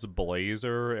dad's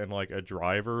blazer and like a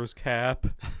driver's cap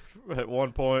at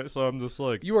one point, so I'm just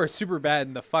like, You are super bad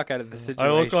in the fuck out of the situation.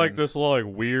 I look like this like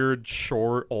weird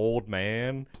short old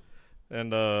man,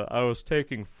 and I was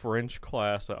taking French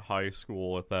class at high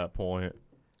school at that point.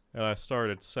 And I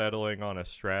started settling on a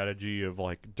strategy of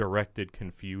like directed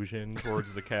confusion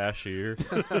towards the cashier.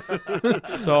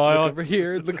 So look over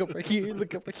here, look over here,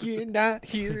 look over here, not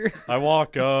here. I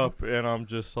walk up and I'm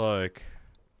just like,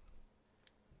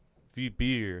 "Vie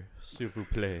beer, s'il vous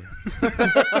plaît."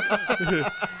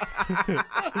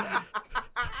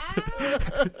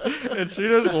 And she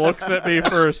just looks at me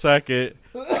for a second,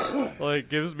 like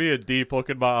gives me a deep look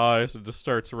in my eyes, and just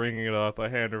starts ringing it up. I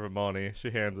hand her the money.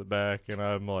 She hands it back, and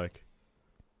I'm like,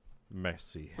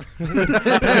 "Merci," and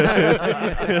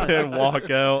walk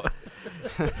out.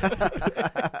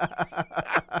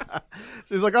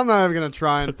 She's like, I'm not even going to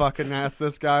try and fucking ask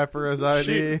this guy for his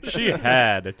ID. She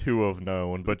had to have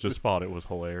known, but just thought it was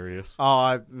hilarious.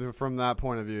 From that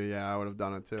point of view, yeah, I would have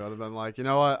done it too. I'd have been like, you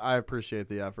know what? I appreciate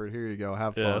the effort. Here you go.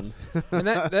 Have fun. And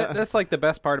that's like the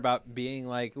best part about being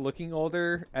like looking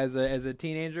older as a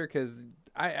teenager, because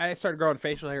I started growing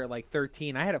facial hair at like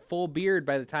 13. I had a full beard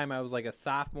by the time I was like a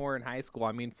sophomore in high school.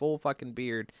 I mean, full fucking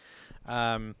beard.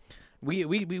 We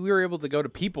were able to go to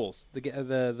People's,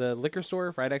 the liquor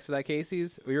store right next to that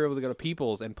Casey's. We were able to go to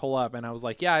People's and pull up, and I was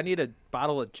like, yeah, I need a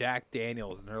bottle of Jack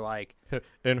Daniels. And they're like,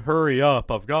 and hurry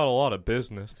up, I've got a lot of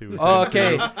business to attend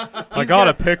okay. to. I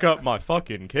gotta pick up my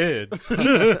fucking kids.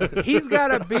 He's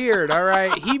got a beard, all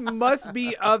right? He must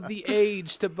be of the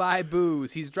age to buy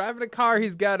booze. He's driving a car,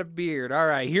 he's got a beard. All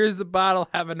right, here's the bottle,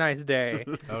 have a nice day.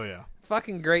 Oh, yeah.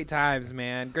 Fucking great times,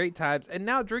 man. Great times. And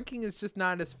now drinking is just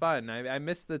not as fun. I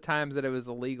miss the times that it was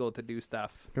illegal to do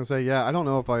stuff. I was gonna say, yeah, I don't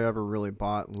know if I ever really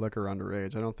bought liquor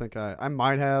underage. I don't think I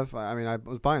might have. I mean, I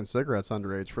was buying cigarettes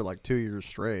underage for like 2 years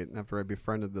straight after I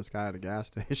befriended this guy at a gas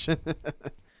station.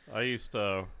 I used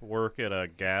to work at a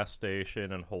gas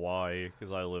station in Hawaii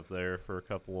because I lived there for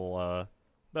about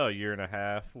a year and a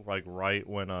half, like right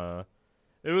when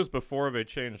it was before they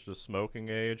changed the smoking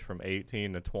age from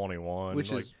 18 to 21.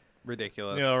 Which like, is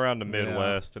ridiculous. You know, around the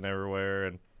Midwest and everywhere.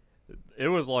 And it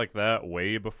was like that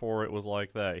way before it was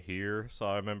like that here. So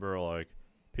I remember like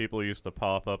people used to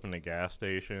pop up in the gas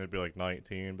station. It'd be like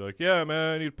 19, be like, yeah,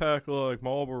 man, I need a pack of like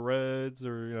Marlboro Reds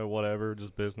or whatever,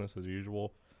 just business as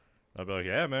usual. I'd be like,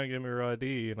 yeah, man, give me your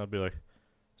ID, and I'd be like,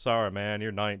 sorry, man,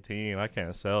 you're 19. I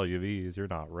can't sell you these. You're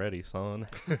not ready, son.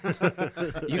 You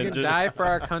can die for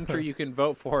our country. You can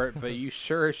vote for it, but you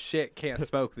sure as shit can't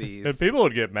smoke these. And people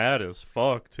would get mad as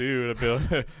fuck, too. They'd be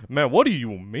like, man, what do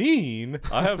you mean?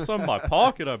 I have some in my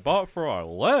pocket I bought before I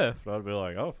left. I'd be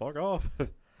like, oh, fuck off.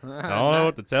 I don't know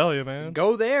what to tell you, man.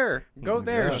 Go there. Go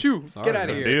there. Yeah. Shoo. Sorry, Get out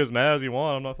of man. here. Be as mad as you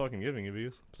want. I'm not fucking giving you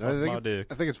these. Suck my dick.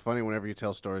 I think it's funny whenever you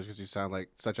tell stories because you sound like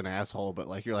such an asshole, but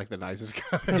like you're like the nicest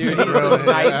guy. Dude, he's the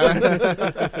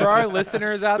nicest. For our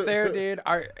listeners out there, dude,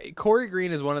 Cory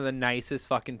Green is one of the nicest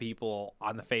fucking people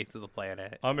on the face of the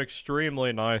planet. I'm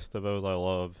extremely nice to those I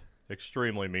love.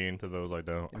 Extremely mean to those I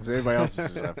don't. Because anybody else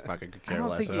is just fucking could care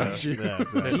less about you. Yeah,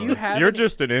 exactly. Do you have You're any,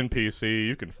 just an NPC.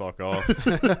 You can fuck off.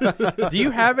 Do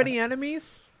you have any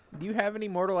enemies? Do you have any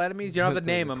mortal enemies? You don't have to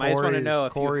name them. I just want to know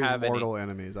if Corey's you have mortal any.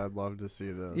 enemies. I'd love to see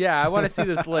this. Yeah, I want to see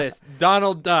this list.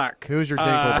 Donald Duck. Who's your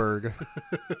Dinkelberg?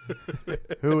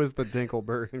 Who is the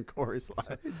Dinkelberg in Corey's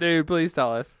life? Dude, please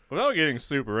tell us. Without getting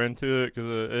super into it,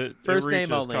 because it First name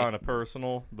reaches only. kind of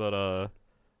personal, but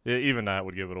even that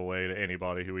would give it away to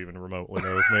anybody who even remotely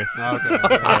knows me.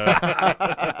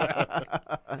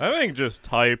 I think just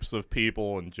types of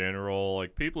people in general,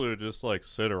 like people who just like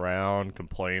sit around,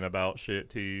 complain about shit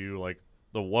to you, like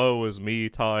the woe is me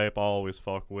type, I always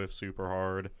fuck with super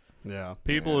hard. Yeah.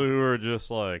 People who are just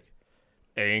like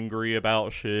angry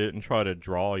about shit and try to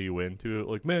draw you into it.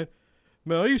 Like, man,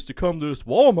 I used to come to this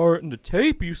Walmart and the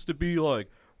tape used to be like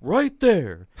right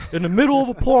there in the middle of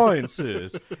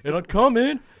appliances. And I'd come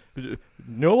in,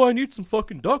 no, I need some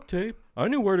fucking duct tape. I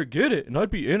knew where to get it and I'd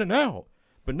be in and out.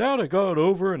 But now they got it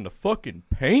over in the fucking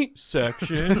paint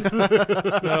section.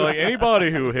 Like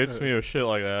anybody who hits me with shit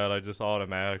like that, I just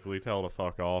automatically tell to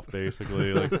fuck off,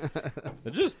 basically. Like,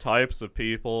 they're just types of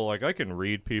people. Like, I can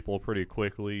read people pretty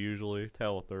quickly, usually,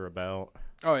 tell what they're about.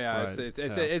 Oh yeah, Right.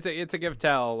 it's a give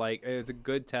tell. Like it's a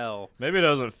good tell. Maybe it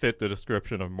doesn't fit the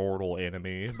description of mortal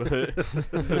enemy, but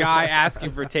Guy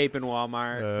asking for tape in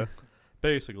Walmart.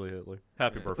 Basically Hitler.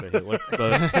 Happy birthday, Hitler.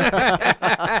 But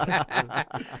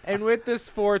And with this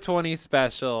 420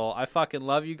 special, I fucking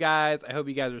love you guys. I hope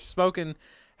you guys are smoking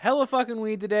hella fucking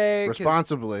weed today.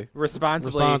 Responsibly.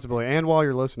 Responsibly, and while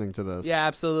you're listening to this. Yeah,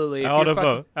 absolutely. If out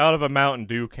you're of a Mountain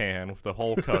Dew can with the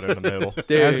hole cut in the middle.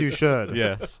 Dude. As you should.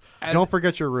 Yes. Don't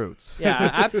forget your roots. Yeah,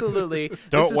 absolutely.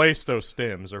 Don't waste those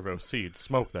stems or those seeds.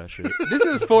 Smoke that shit. This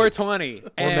is 420.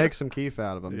 Or and make some keef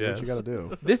out of them. Do what you got to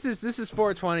do. This is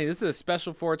 420. This is a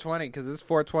special 420 because it's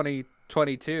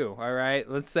 420-22. All right,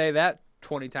 let's say that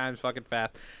 20 times fucking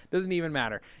fast. Doesn't even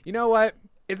matter. You know what?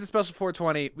 It's a special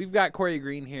 420. We've got Cory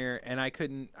Green here, and I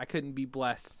couldn't be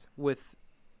blessed with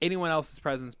anyone else's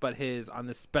presence but his on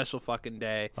this special fucking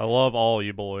day. I love all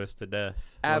you boys to death.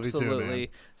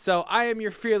 Absolutely. So I am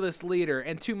your fearless leader,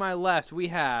 and to my left we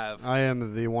have. I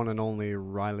am the one and only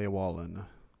Riley Wallen.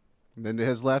 And then to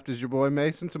his left is your boy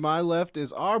Mason. To my left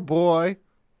is our boy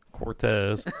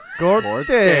Cortez.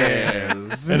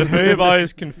 Cortez. And if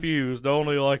anybody's confused,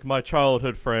 only like my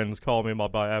childhood friends call me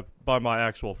by my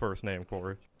actual first name,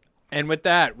 Corey. And with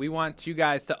that, we want you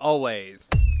guys to always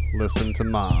listen to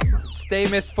Mom. Stay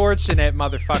misfortunate,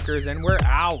 motherfuckers, and we're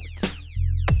out.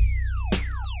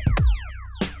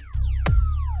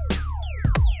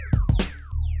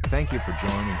 Thank you for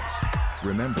joining us.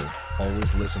 Remember,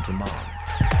 always listen to Mom.